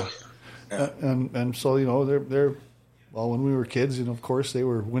 Yeah. Oh, yeah. And so you know they're well, when we were kids, and of course they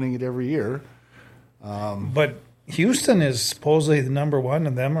were winning it every year. But Houston is supposedly the number one,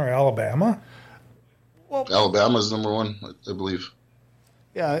 and them are Alabama. Alabama's number one, I believe.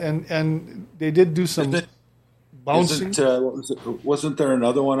 Yeah, and they did do some Isn't it- bouncing. Wasn't there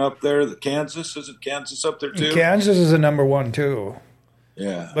another one up there? The Kansas? Isn't Kansas up there too? Kansas is a number one too,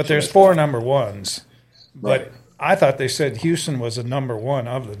 Yeah. but there's four number ones. But Right. I thought they said Houston was a number one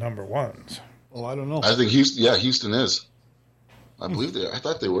of the number ones. Oh, I don't know. I think Houston. Yeah, Houston is. I believe they. I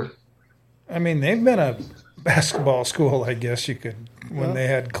thought they were. I mean, they've been a basketball school, I guess you could, when Yeah. they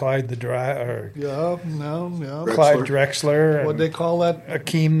had Clyde the Yeah, no. Clyde Drexler, What and they call that?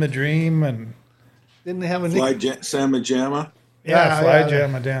 Akeem the Dream, and Didn't they have a Fly nick? Sam and Jamma. Fly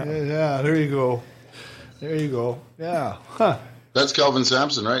Jamma down. Yeah, there you go. There you go. Yeah. Huh. That's Kelvin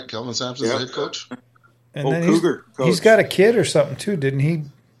Sampson, right? Kelvin Sampson's Yeah. the head coach. And Oh, then Cougar coach. he's got a kid or something too. Didn't he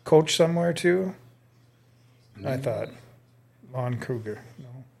coach somewhere too? I thought Lon Kruger.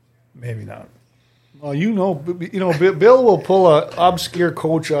 No, maybe not. Well, Bill will pull an obscure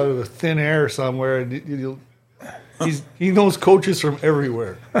coach out of the thin air somewhere, and he knows coaches from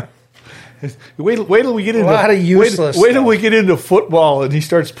everywhere. Wait till we get into A lot of useless Wait till stuff. we get into football, and he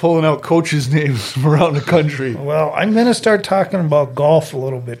starts pulling out coaches' names from around the country. Well, I'm going to start talking about golf a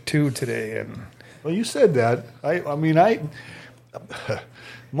little bit too today, and Well, you said that. I mean,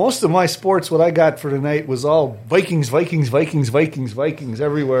 most of my sports, what I got for tonight was all Vikings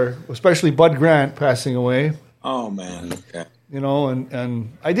everywhere, especially Bud Grant passing away. Oh man. Yeah.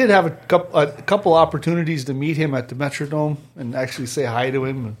 And I did have a couple opportunities to meet him at the Metrodome and actually say hi to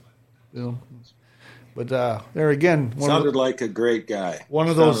him. But there again, Sounded like a great guy.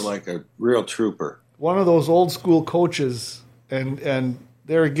 Sounded like a real trooper. one of those old school coaches, and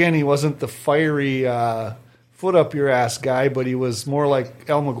there again, he wasn't the fiery foot up your ass guy, but he was more like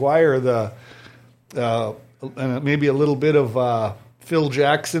Al McGuire, and maybe a little bit of Phil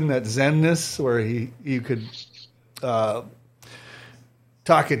Jackson, that zenness, where you could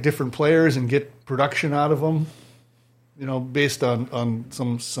talk at different players and get production out of them, based on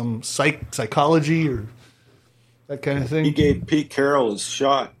some psychology or that kind of thing. He gave Pete Carroll his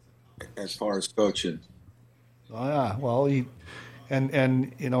shot as far as coaching. Oh yeah, well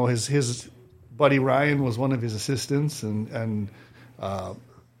and his buddy Ryan was one of his assistants, and the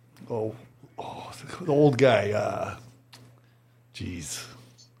old guy,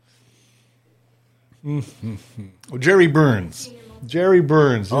 Jerry Burns.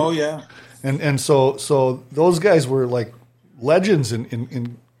 Oh yeah. And so those guys were like legends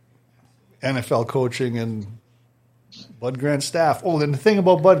in NFL coaching and Bud Grant staff. Oh, and the thing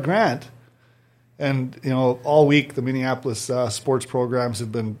about Bud Grant, and all week the Minneapolis sports programs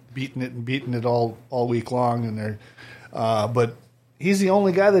have been beating it all week long, and they're but he's the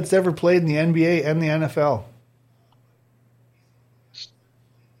only guy that's ever played in the NBA and the NFL.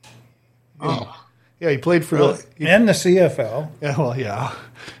 Oh. Yeah, he played for and the CFL. Yeah, well, yeah,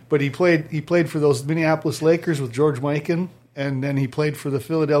 but he played for those Minneapolis Lakers with George Mikan, and then he played for the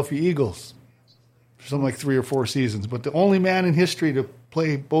Philadelphia Eagles for something like 3 or 4 seasons. But the only man in history to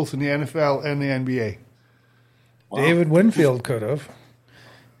play both in the NFL and the NBA. Wow. David Winfield could have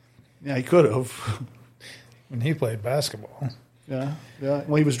Yeah, he could have. when he played basketball Yeah.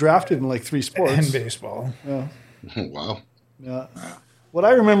 Well, he was drafted in like 3 sports. and baseball. Yeah. Wow. Yeah. What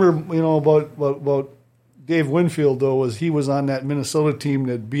I remember, about Dave Winfield though was he was on that Minnesota team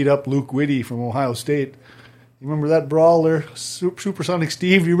that beat up Luke Whitty from Ohio State. You remember that brawl there, Supersonic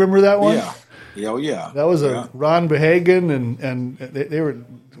Steve? You remember that one? Yeah. Oh yeah. That was Ron Behagen, and they were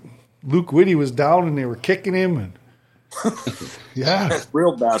Luke Whitty was down and they were kicking him, and yeah, That's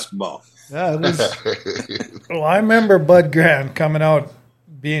real basketball. yeah. It was, Well, I remember Bud Grant coming out,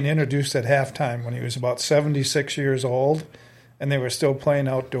 being introduced at halftime when he was about 76 years old, and they were still playing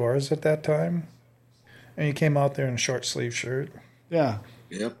outdoors at that time. And he came out there in a short sleeve shirt. yeah.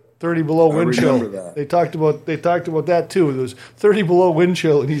 Yep. 30 below wind chill. remember that. They talked about that too. There was 30 below wind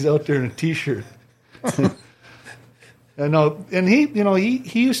chill, and he's out there in a t-shirt. And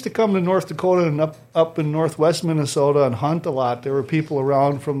he used to come to North Dakota and up in northwest Minnesota and hunt a lot. There were people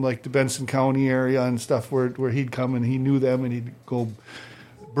around from like the Benson County area and stuff where he'd come and he knew them, and he'd go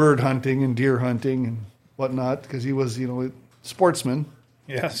bird hunting and deer hunting and whatnot because he was a sportsman,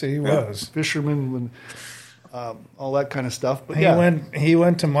 Yes, he was. fisherman, all that kind of stuff. But He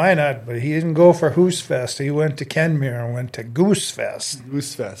went to Minot, but he didn't go for Hoose Fest. He went to Kenmure and went to Goose Fest.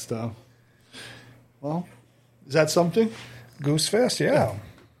 Goose Fest. Well, is that something? Goose Fest, yeah.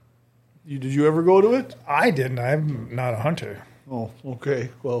 Did you ever go to it? I didn't. I'm not a hunter. Oh, okay.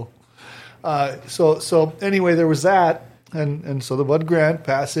 Well, so anyway, there was that, and so the Bud Grant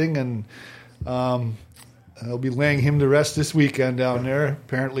passing, and they'll be laying him to rest this weekend down there.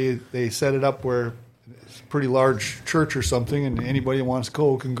 Apparently, they set it up where it's a pretty large church or something, and anybody who wants to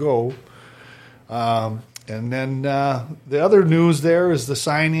go can go. And then the other news there is the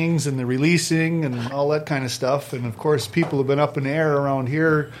signings and the releasing and all that kind of stuff. And, of course, people have been up in the air around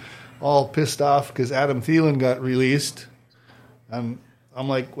here all pissed off because Adam Thielen got released. And I'm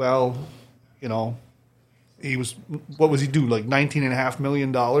like, well, what was he doing? Like $19.5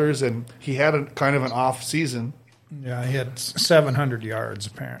 million, and he had a kind of an off season. Yeah, he had 700 yards,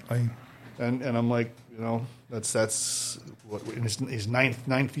 apparently. And I'm like, that's what in his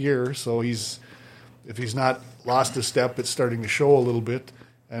ninth year, so if he's not lost a step, it's starting to show a little bit.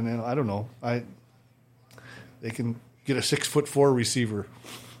 And then I don't know, they can get a 6'4" receiver.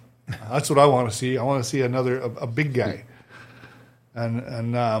 That's what I want to see. I want to see a big guy.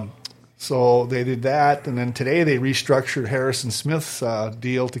 And So they did that, and then today they restructured Harrison Smith's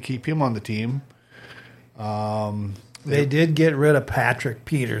deal to keep him on the team. They did get rid of Patrick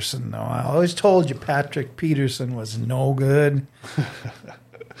Peterson, though. I always told you Patrick Peterson was no good.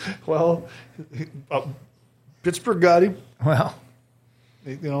 Well, Pittsburgh got him. Well,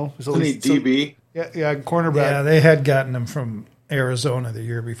 so Isn't he DB? Yeah, cornerback. yeah, they had gotten him from Arizona the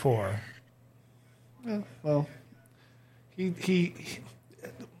year before. Yeah, well, he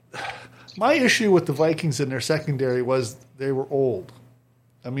my issue with the Vikings in their secondary was they were old.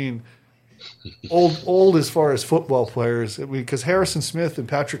 I mean, old as far as football players. Because Harrison Smith and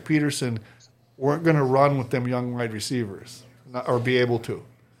Patrick Peterson weren't going to run with them young wide receivers or be able to.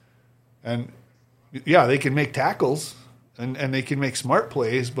 And yeah, they can make tackles and they can make smart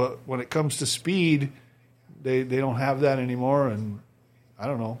plays, but when it comes to speed, they don't have that anymore. And I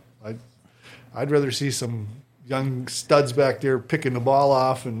don't know. I'd rather see some young studs back there picking the ball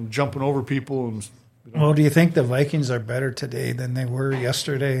off and jumping over people. And Well, do you think the Vikings are better today than they were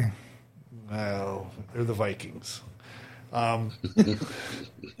yesterday? Well, they're the Vikings.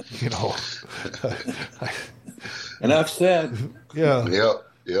 Enough said. Yeah.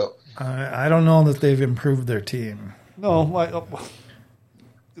 Yep. I don't know that they've improved their team. No,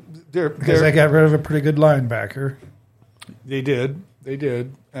 Because they got rid of a pretty good linebacker. They did,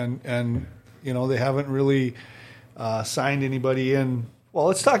 and they haven't really signed anybody in. Well,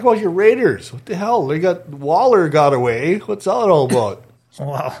 let's talk about your Raiders. What the hell? They got Waller got away. What's that all about?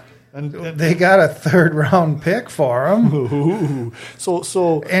 Well, And they got a third-round pick for him. Ooh.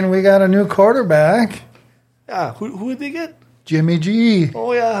 So And we got a new quarterback, yeah, who did they get? Jimmy G.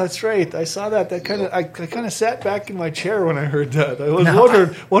 Oh yeah, that's right. I saw that. I kind of sat back in my chair when I heard that. I was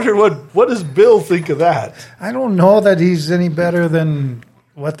wondering what does Bill think of that? I don't know that he's any better than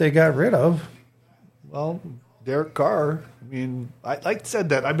what they got rid of. Well, Derek Carr. I mean, I said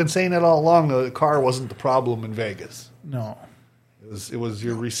that. I've been saying that all along. The Carr wasn't the problem in Vegas. No. It was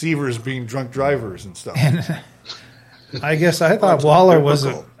your receivers being drunk drivers and stuff. And I guess I thought Waller was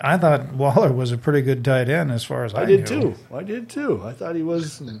a pretty good tight end as far as I did knew. too. I did too. I thought he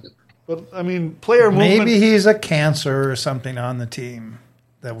was. But I mean, player movement. Maybe he's a cancer or something on the team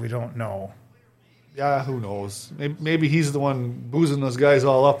that we don't know. Yeah, who knows? Maybe he's the one boozing those guys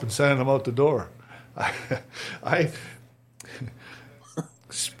all up and sending them out the door.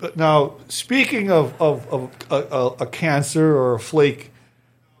 Now, speaking of a cancer or a flake,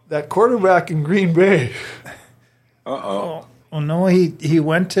 that quarterback in Green Bay. Uh-oh. Well, no, he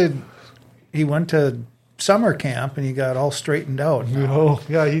went to summer camp and he got all straightened out.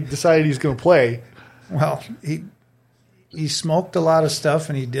 Yeah, he decided he's going to play. Well, he smoked a lot of stuff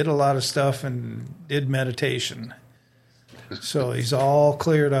and he did a lot of stuff and did meditation. So he's all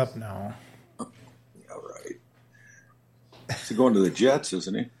cleared up now. All right. He's going to the Jets,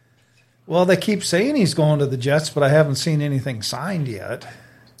 isn't he? Well, they keep saying he's going to the Jets, but I haven't seen anything signed yet.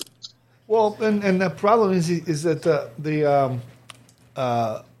 Well, and the problem is that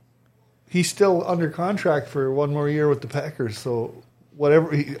he's still under contract for one more year with the Packers. So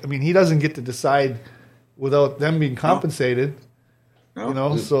whatever, he doesn't get to decide without them being compensated.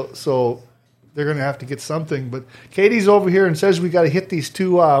 No. So they're going to have to get something. But Katie's over here and says we got to hit these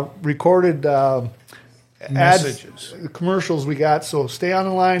two recorded Messages. commercials we got. So stay on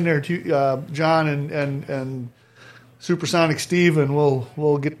the line there, John and Supersonic Steve, and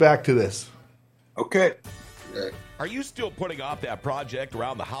we'll get back to this. Okay. Are you still putting off that project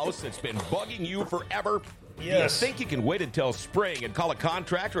around the house that's been bugging you forever? Yes. Do you think you can wait until spring and call a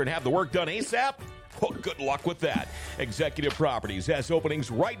contractor and have the work done ASAP? Well, good luck with that. Executive Properties has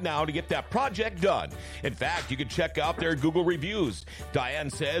openings right now to get that project done. In fact, you can check out their Google reviews. Diane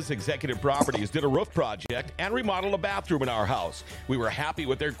says Executive Properties did a roof project and remodeled a bathroom in our house. We were happy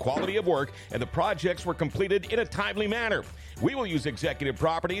with their quality of work, and the projects were completed in a timely manner. We will use Executive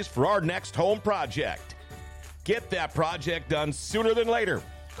Properties for our next home project. Get that project done sooner than later.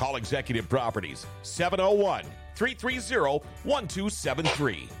 Call Executive Properties,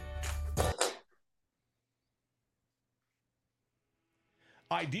 701-330-1273.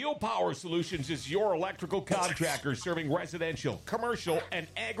 Ideal Power Solutions is your electrical contractor serving residential, commercial, and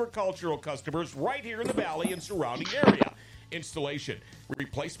agricultural customers right here in the Valley and surrounding area. Installation,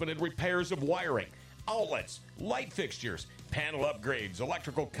 replacement and repairs of wiring, outlets, light fixtures, panel upgrades,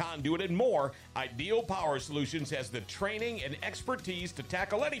 electrical conduit, and more. Ideal Power Solutions has the training and expertise to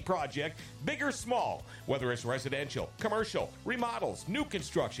tackle any project, big or small, whether it's residential, commercial, remodels, new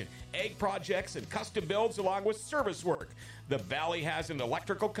construction, ag projects, and custom builds along with service work. the Valley has an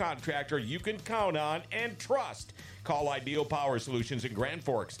electrical contractor you can count on and trust. Call Ideal Power Solutions in Grand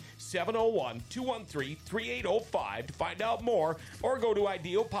Forks, 701-213-3805 to find out more, or go to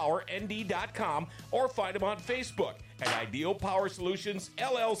idealpowernd.com or find them on Facebook at Ideal Power Solutions,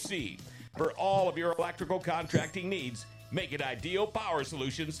 LLC. For all of your electrical contracting needs, make it Ideal Power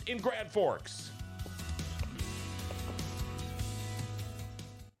Solutions in Grand Forks.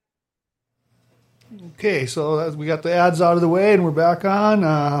 Okay, so we got the ads out of the way, and we're back on.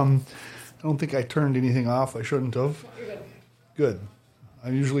 I don't think I turned anything off. I shouldn't have. Good.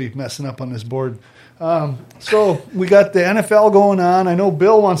 I'm usually messing up on this board. So we got the NFL going on. I know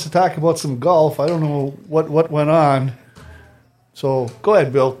Bill wants to talk about some golf. I don't know what went on. So go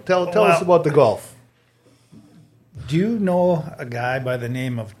ahead, Bill. Tell us about the golf. Do you know a guy by the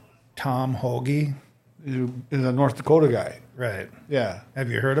name of Tom Hoagie? He's a North Dakota guy. Right. Yeah. Have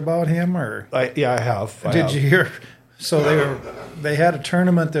you heard about him? Or I have. Did you hear? So they had a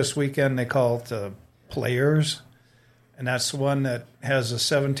tournament this weekend. They call it the Players, and that's the one that has a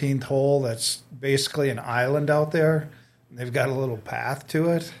 17th hole. That's basically an island out there. They've got a little path to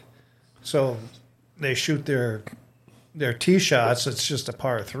it, so they shoot their tee shots. It's just a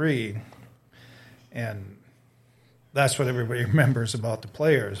par 3, and that's what everybody remembers about the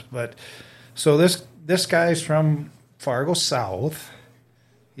Players. But so this guy's from Fargo South.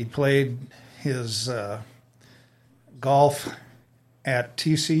 He played his golf at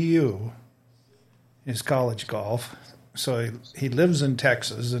TCU, his college golf. So he lives in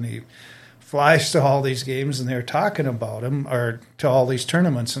Texas, and he flies to all these games, and they're talking about him, or to all these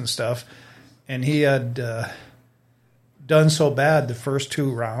tournaments and stuff. And he had done so bad the first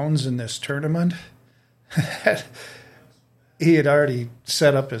 2 rounds in this tournament that he had already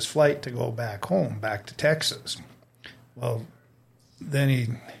set up his flight to go back home, back to Texas. Well, then he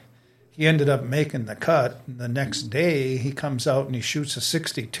ended up making the cut. The next day, he comes out and he shoots a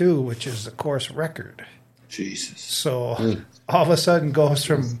 62, which is the course record. Jesus. So all of a sudden goes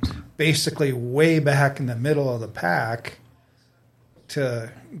from basically way back in the middle of the pack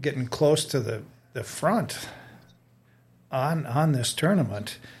to getting close to the front on this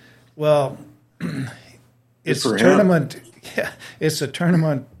tournament. Well, it's a tournament. Yeah, it's a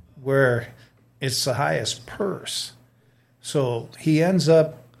tournament where it's the highest purse. So he ends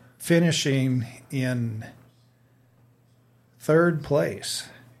up finishing in 3rd place,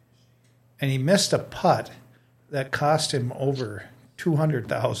 and he missed a putt that cost him over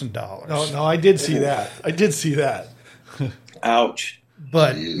 $200,000. No, I did see that. Ouch.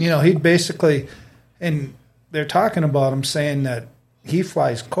 But, he'd basically, and they're talking about him saying that he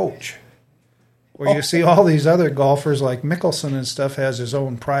flies coach. Where you see all these other golfers like Mickelson and stuff has his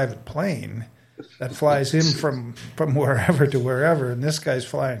own private plane that flies him from wherever to wherever, and this guy's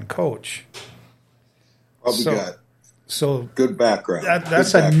flying coach. Probably got good background.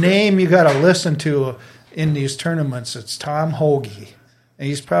 That's a name you got to listen to in these tournaments. It's Tom Hoagie, and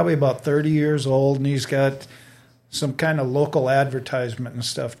he's probably about 30 years old, and he's got some kind of local advertisement and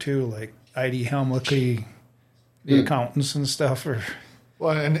stuff too, like ID Helmlicke, the accountants and stuff.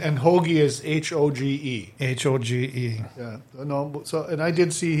 Well, and Hoagie is Hoge. Hoge. Yeah. No. So, and I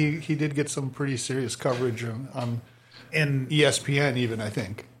did see he did get some pretty serious coverage on ESPN, even, I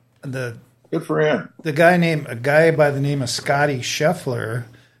think. Good for him. A guy by the name of Scotty Scheffler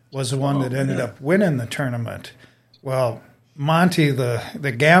was the one that ended up winning the tournament. Well, Monty,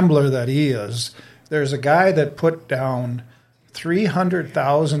 the gambler that he is, there's a guy that put down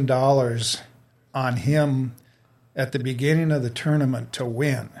 $300,000 on him at the beginning of the tournament to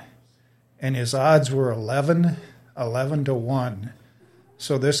win, and his odds were 11 to 1.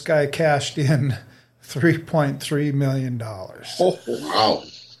 So this guy cashed in $3.3 million. Oh, wow.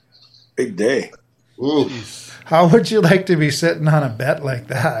 Big day. Ooh. How would you like to be sitting on a bet like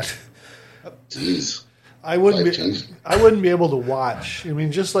that? Jeez. I wouldn't be able to watch. I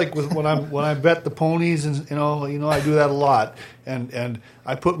mean, just like when I bet the ponies, and I do that a lot, and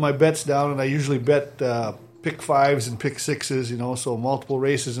I put my bets down, and I usually bet pick 5s and pick 6s, so multiple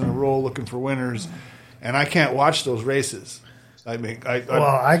races in a row looking for winners, and I can't watch those races. I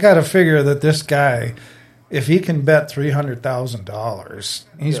got to figure that this guy, if he can bet $300,000,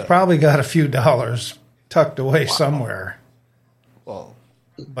 he's probably got a few dollars tucked away somewhere. Well,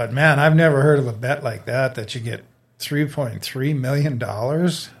 but man, I've never heard of a bet like that you get $3.3 million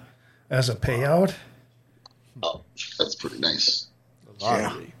as a payout. Oh, that's pretty nice.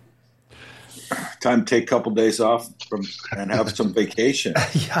 Yeah. Time to take a couple days off and have some vacation.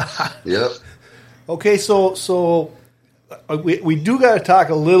 Yeah. Yep. Okay, so we do got to talk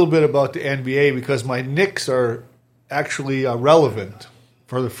a little bit about the NBA because my Knicks are actually relevant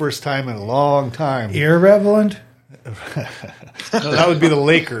for the first time in a long time. Irrelevant? that would be the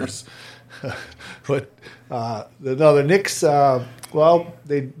Lakers. But the Knicks,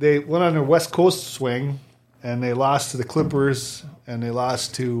 they went on their West Coast swing, and they lost to the Clippers, and they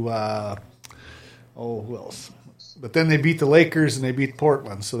lost to, who else? But then they beat the Lakers, and they beat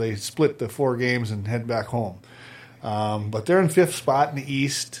Portland, so they split the 4 games and head back home. But they're in 5th spot in the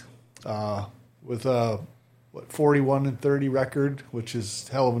East with a 41-30 record, which is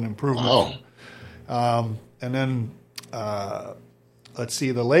hell of an improvement. Oh. And then let's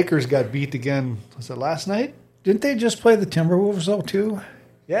see, the Lakers got beat again. Was it last night? Didn't they just play the Timberwolves though too?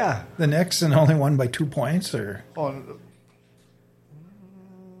 Yeah. The Knicks and only won by 2 points, or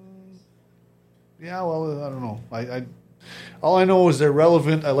yeah. Well, I don't know. I all I know is they're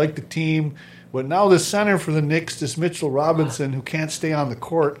relevant. I like the team. But now the center for the Knicks, this Mitchell Robinson, who can't stay on the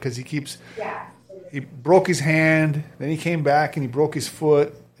court because he broke his hand, then he came back and he broke his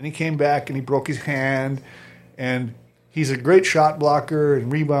foot, and he came back and he broke his hand, and he's a great shot blocker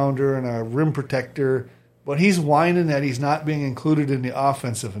and rebounder and a rim protector, but he's whining that he's not being included in the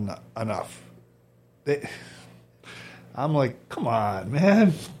offensive enough. I'm like, come on,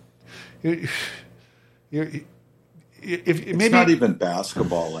 man. It's not even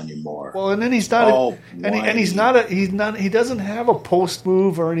basketball anymore. Well, and then he's not, he doesn't have a post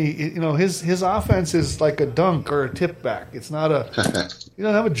move or any. His offense is like a dunk or a tip back. It's not a. He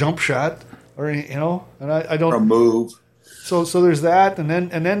doesn't have a jump shot or any, and I don't. Or a move. So there's that, and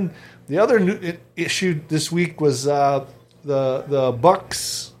then the other new issue this week was the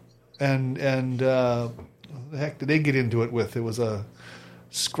Bucks and the heck did they get into it with? It was a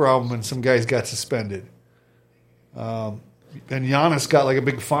scrum and some guys got suspended. And Giannis got like a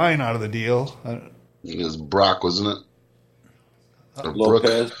big fine out of the deal. It was Brock, wasn't it? Or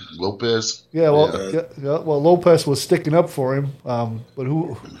Lopez. Lopez. Yeah, well, Lopez was sticking up for him. But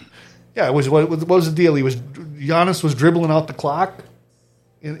who? Yeah, it was what was the deal? Giannis was dribbling out the clock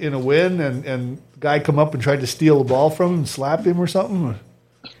in a win, and the guy come up and tried to steal the ball from him and slap him or something.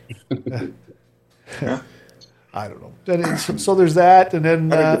 Yeah. I don't know. So there's that, and then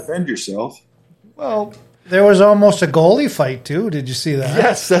How to defend yourself. Well. There was almost a goalie fight too. Did you see that?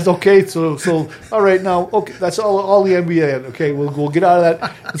 Yes, that's okay. So all right now. Okay, that's all the NBA. Okay, we'll get out of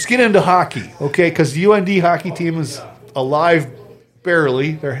that. Let's get into hockey. Okay, because the UND hockey team is alive,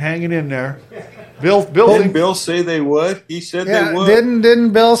 barely. They're hanging in there. Didn't Bill say they would? He said they would.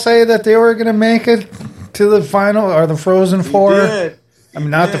 Didn't Bill say that they were going to make it to the final or the Frozen Four? He did. I mean,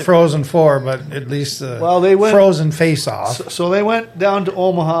 not the Frozen Four, but at least the Frozen face-off. So they went down to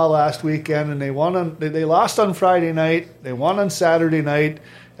Omaha last weekend, and they won. They lost on Friday night. They won on Saturday night,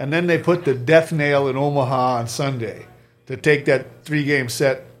 and then they put the death nail in Omaha on Sunday to take that 3-game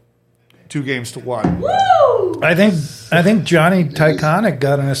set, 2-1. Woo! I think Johnny Tyconic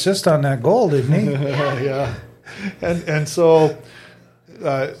got an assist on that goal, didn't he? Yeah, and so.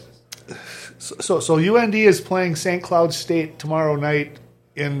 So UND is playing St. Cloud State tomorrow night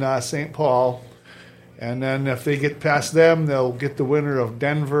in St. Paul, and then if they get past them, they'll get the winner of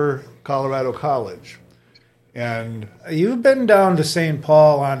Denver, Colorado College. And you've been down to St.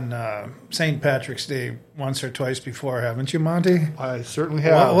 Paul on St. Patrick's Day once or twice before, haven't you, Monty? I certainly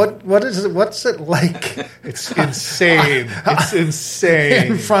have. What is it? What's it like? It's insane. It's insane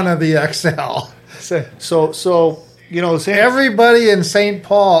in front of the XL. So. Everybody in St.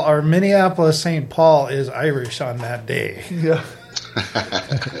 Paul or Minneapolis, St. Paul is Irish on that day. Yeah,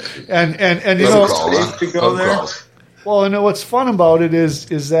 and you know, to go there. Well, and what's fun about it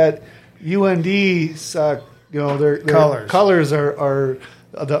is that UND's their colors are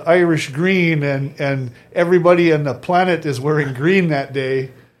the Irish green, and everybody on the planet is wearing green that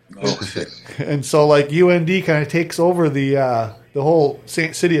day. Okay. And so, like, UND kind of takes over the whole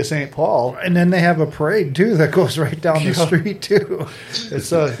city of St. Paul. And then they have a parade, too, that goes right down the street, too.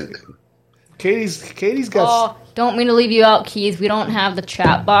 It's Katie's got... Oh, don't mean to leave you out, Keith. We don't have the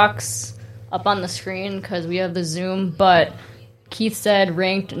chat box up on the screen because we have the Zoom, but Keith said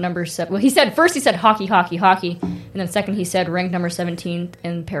ranked number 7. Well, he said hockey, and then second he said ranked number 17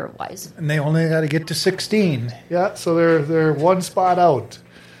 in pairwise. And they only got to get to 16. Yeah, so they're one spot out.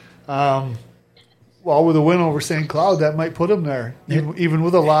 Well, with a win over St. Cloud, that might put them there, even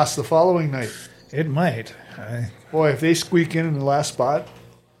with a loss the following night. It might. Boy, if they squeak in the last spot,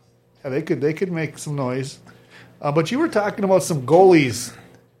 yeah, they could make some noise. But you were talking about some goalies.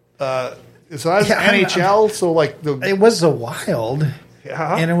 So that's NHL. So like it was a Wild,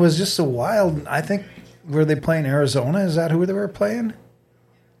 yeah, and it was just a Wild. I think were they playing Arizona? Is that who they were playing?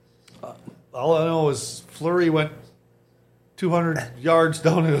 All I know is Fleury went 200 yards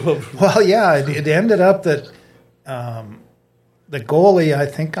down the. Well, yeah, it ended up that the goalie, I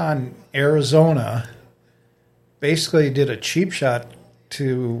think, on Arizona basically did a cheap shot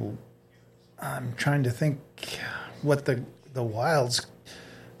to. I'm trying to think what the Wild's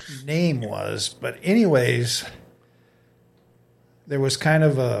name was, but anyways, there was kind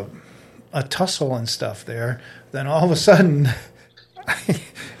of a tussle and stuff there. Then all of a sudden,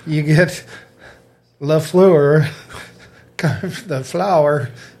 you get Lafleur, the Flower,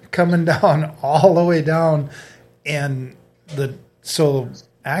 coming down all the way down, and so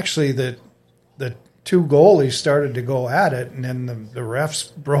actually the two goalies started to go at it, and then the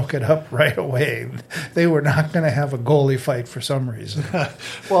refs broke it up right away. They were not going to have a goalie fight for some reason.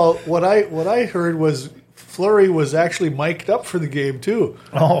 Well, what I heard was Fleury was actually mic'd up for the game too.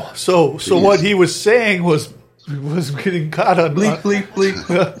 Oh, So what he was saying was getting caught on bleep bleep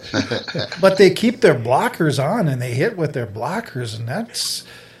bleep. but they keep their blockers on and they hit with their blockers, and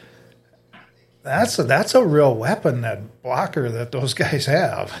that's a real weapon, that blocker that those guys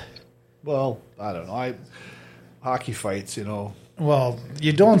have. Well, I don't know. Hockey fights, Well,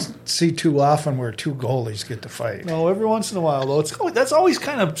 you don't see too often where two goalies get to fight. No, every once in a while though. That's always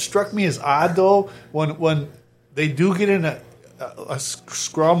kind of struck me as odd though when they do get in a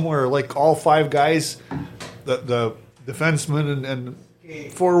scrum where like all five guys, the defensemen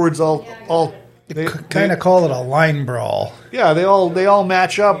and forwards all they Kind of call it a line brawl. yeah they all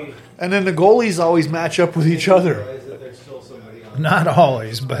match up, and then the goalies always match up with each other. Not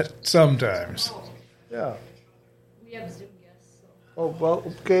always, but sometimes. Yeah. We have Zoom guests. So. Oh well,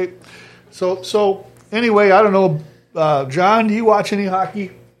 okay. So anyway, I don't know, John. Do you watch any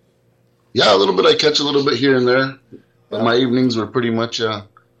hockey? Yeah, a little bit. I catch a little bit here and there. But my evenings were pretty much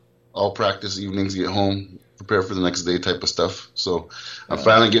all practice evenings, get home, prepare for the next day type of stuff. So I'm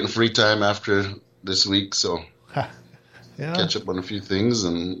finally getting free time after this week. So Yeah. catch up on a few things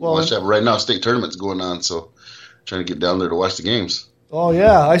and Well, watch that. Right now, state tournament's going on. So trying to get down there to watch the games. Oh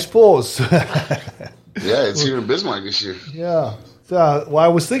yeah, I suppose. Yeah, it's here in Bismarck this year. Yeah. Well, I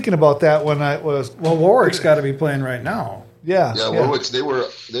was thinking about that when I was. Well, Warwick's got to be playing right now. Yeah. Yeah, Warwick's they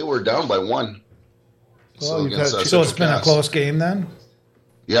were down by 1. Well, you've against, got- So it's Central been a Cass. close game then?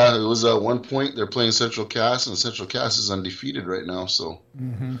 Yeah, it was 1 point. They're playing Central Cass, and Central Cass is undefeated right now. So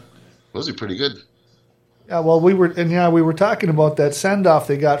those are pretty good. Yeah. Well, we were talking about that send off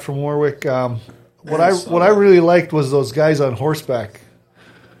they got from Warwick. What I really liked was those guys on horseback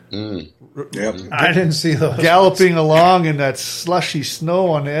Yep. I didn't see those. galloping along in that slushy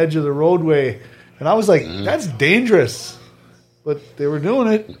snow on the edge of the roadway, and I was like, that's dangerous. But they were doing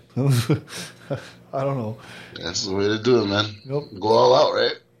it. I don't know. That's the way to do it, man. Yep. Go all out,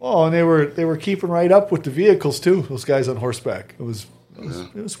 right? Oh, and they were keeping right up with the vehicles too. Those guys on horseback. It was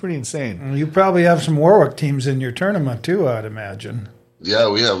pretty insane. You probably have some Warwick teams in your tournament too, I'd imagine. Yeah,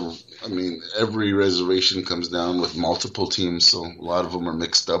 we have. I mean, every reservation comes down with multiple teams, so a lot of them are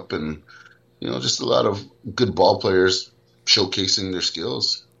mixed up, and just a lot of good ball players showcasing their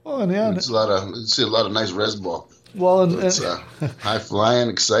skills. Oh, and yeah. It's a lot of nice res ball. Well, and It's high flying,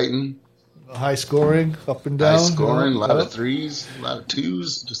 exciting, high scoring, up and down. high scoring, a lot of threes, a lot of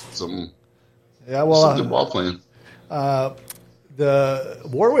twos, just some Yeah, well, good ball playing. the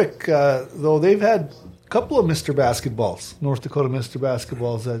Warwick, though, they've had a couple of Mr. Basketballs, North Dakota Mr.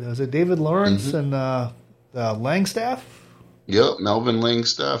 Basketballs. Was it David Lawrence and Langstaff? Yep, Melvin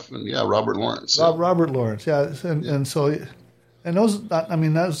Langstaff and Robert Lawrence. Robert Lawrence, yeah, and so, and those, that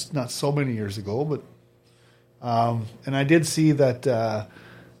was not so many years ago, but, and I did see that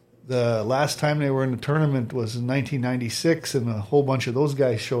the last time they were in the tournament was in 1996, and a whole bunch of those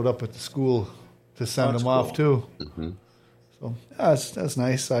guys showed up at the school to send them off too. Mm-hmm. So that's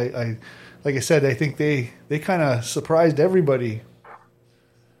nice. I like I said, I think they kind of surprised everybody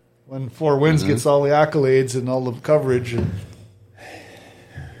when Four Winds gets all the accolades and all the coverage. And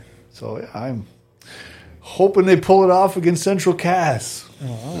so I'm hoping they pull it off against Central Cass.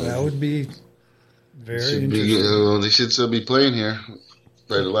 Oh, that would be very interesting. They should still be playing here.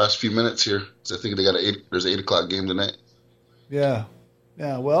 Probably the last few minutes here. So I think they got there's an 8 o'clock game tonight. Yeah.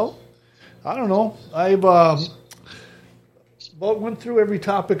 Well, I don't know. I've about went through every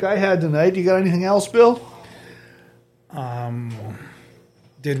topic I had tonight. You got anything else, Bill?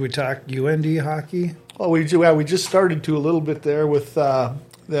 Did we talk UND hockey? Well, we just started to a little bit there with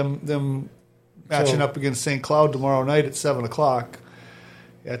them matching up against St. Cloud tomorrow night at 7 o'clock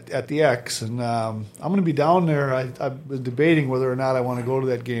at the X, and I'm going to be down there. I've been debating whether or not I want to go to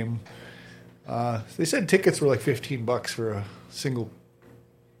that game. They said tickets were like $15 for a single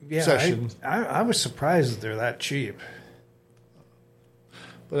session. I was surprised that they're that cheap.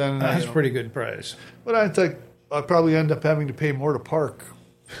 But then That's a pretty good price. But I think I'll probably end up having to pay more to park.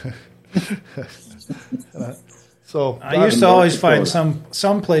 So I used to always find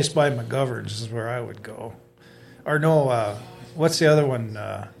some place by McGovern's is where I would go. Or no, what's the other one?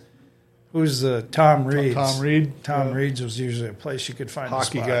 Who's Tom Reed's? Tom Reed. Tom Reed's was usually a place you could find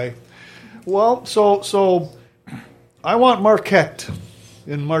Hockey a spot. guy. Well, so I want Marquette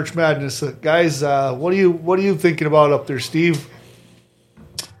in March Madness. Guys, what are you thinking about up there, Steve?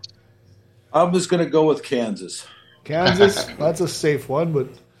 I'm just going to go with Kansas. Kansas? That's a safe one, but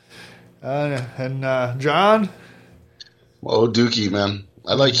John? Oh, Dookie, man.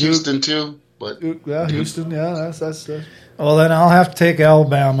 I like Houston too, but Yeah, Houston. Yeah, that's Well, then I'll have to take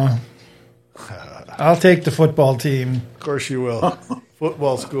Alabama. I'll take the football team. of course you will.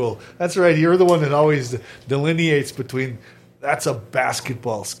 Football school. That's right. You're the one that always delineates between that's a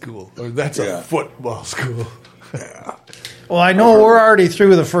basketball school or that's a football school. Well, I know we're already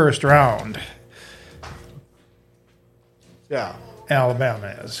through the first round. Yeah. Alabama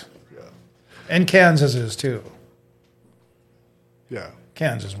is. And Kansas is too. Yeah.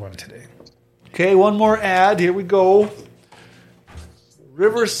 Kansas won today. Okay, one more ad. Here we go.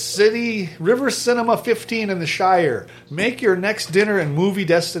 River Cinema 15 in the Shire. Make your next dinner and movie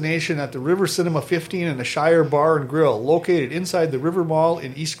destination at the River Cinema 15 in the Shire Bar and Grill, located inside the River Mall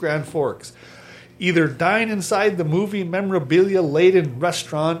in East Grand Forks. Either dine inside the movie memorabilia-laden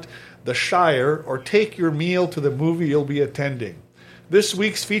restaurant, the Shire, or take your meal to the movie you'll be attending. This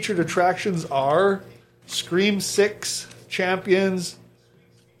week's featured attractions are Scream 6, Champions,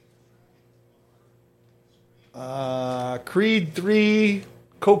 Creed 3,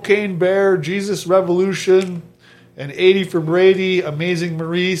 Cocaine Bear, Jesus Revolution, and 80 for Brady, Amazing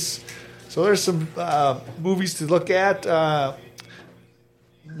Maurice. So there's some movies to look at.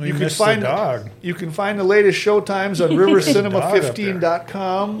 You can find the dog. You can find the latest showtimes on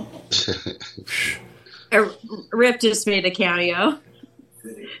rivercinema15.com. Rip just made a cameo.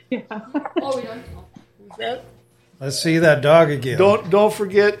 Oh, we don't. Let's see that dog again. Don't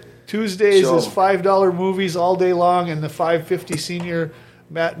forget, Tuesdays is $5 movies all day long, and the $5.50 senior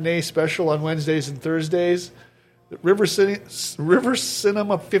matinee special on Wednesdays and Thursdays. River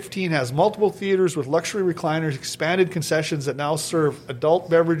Cinema 15 has multiple theaters with luxury recliners, expanded concessions that now serve adult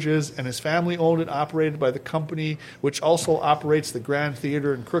beverages, and is family-owned and operated by the company, which also operates the Grand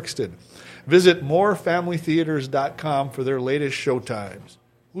Theater in Crookston. Visit morefamilytheaters.com for their latest showtimes.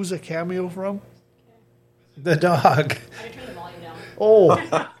 Who's a cameo from? The dog. I turned the volume down. Oh,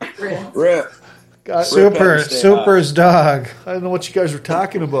 Rip. God. Super's dog. I don't know what you guys were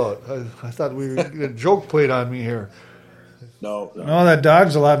talking about. I thought we were a joke played on me here. No. No, that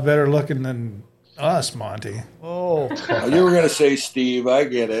dog's a lot better looking than us, Monty. Oh, You were going to say Steve. I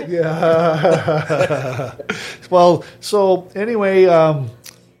get it. yeah. Well, so anyway,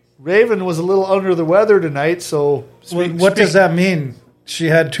 Raven was a little under the weather tonight. So What does that mean? She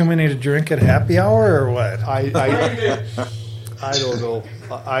had too many to drink at happy hour, or what? I don't know.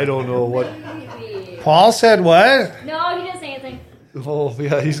 I don't know what. Paul said what? No, he didn't say anything. Oh,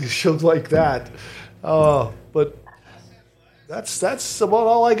 yeah, she'll like that. But that's about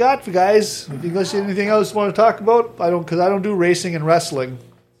all I got for guys. Unless anything else you want to talk about, because I don't do racing and wrestling.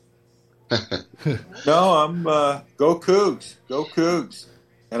 No, I'm go Cougs. Go Cougs.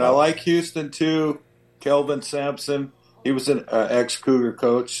 And I like Houston too. Kelvin Sampson. He was an ex-Cougar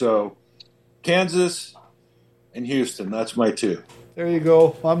coach. So Kansas and Houston. That's my two. There you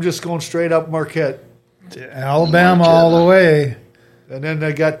go. I'm just going straight up Marquette. Alabama all the way. And then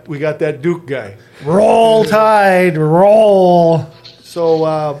we got that Duke guy. Roll Tide, roll.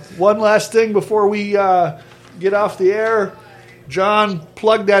 So one last thing before we get off the air. John,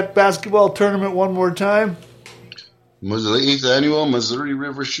 plug that basketball tournament one more time. Missouri 8th Annual Missouri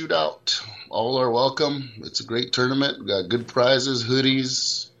River Shootout. All are welcome. It's a great tournament. We got good prizes,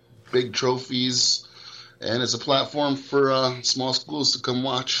 hoodies, big trophies, and it's a platform for small schools to come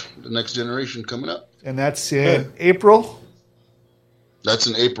watch the next generation coming up. And that's in April? That's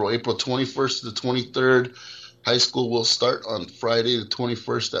in April 21st to the 23rd. High school will start on Friday the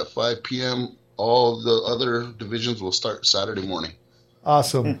 21st at 5 p.m. All the other divisions will start Saturday morning.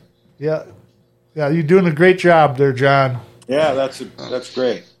 Awesome. Yeah, you're doing a great job there, John. Yeah, that's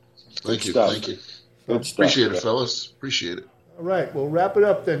great. Thank you. stuff. Thank you. Good stuff. Appreciate it, fellas. Appreciate it. All right, we'll wrap it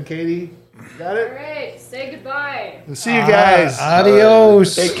up then, Katie. Got All it? right, say goodbye. We'll see you guys.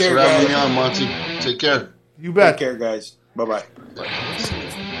 Adios. Take Thanks care, for having guys. me on, Monty. Take care. You bet. Take care, guys. Bye-bye. Bye.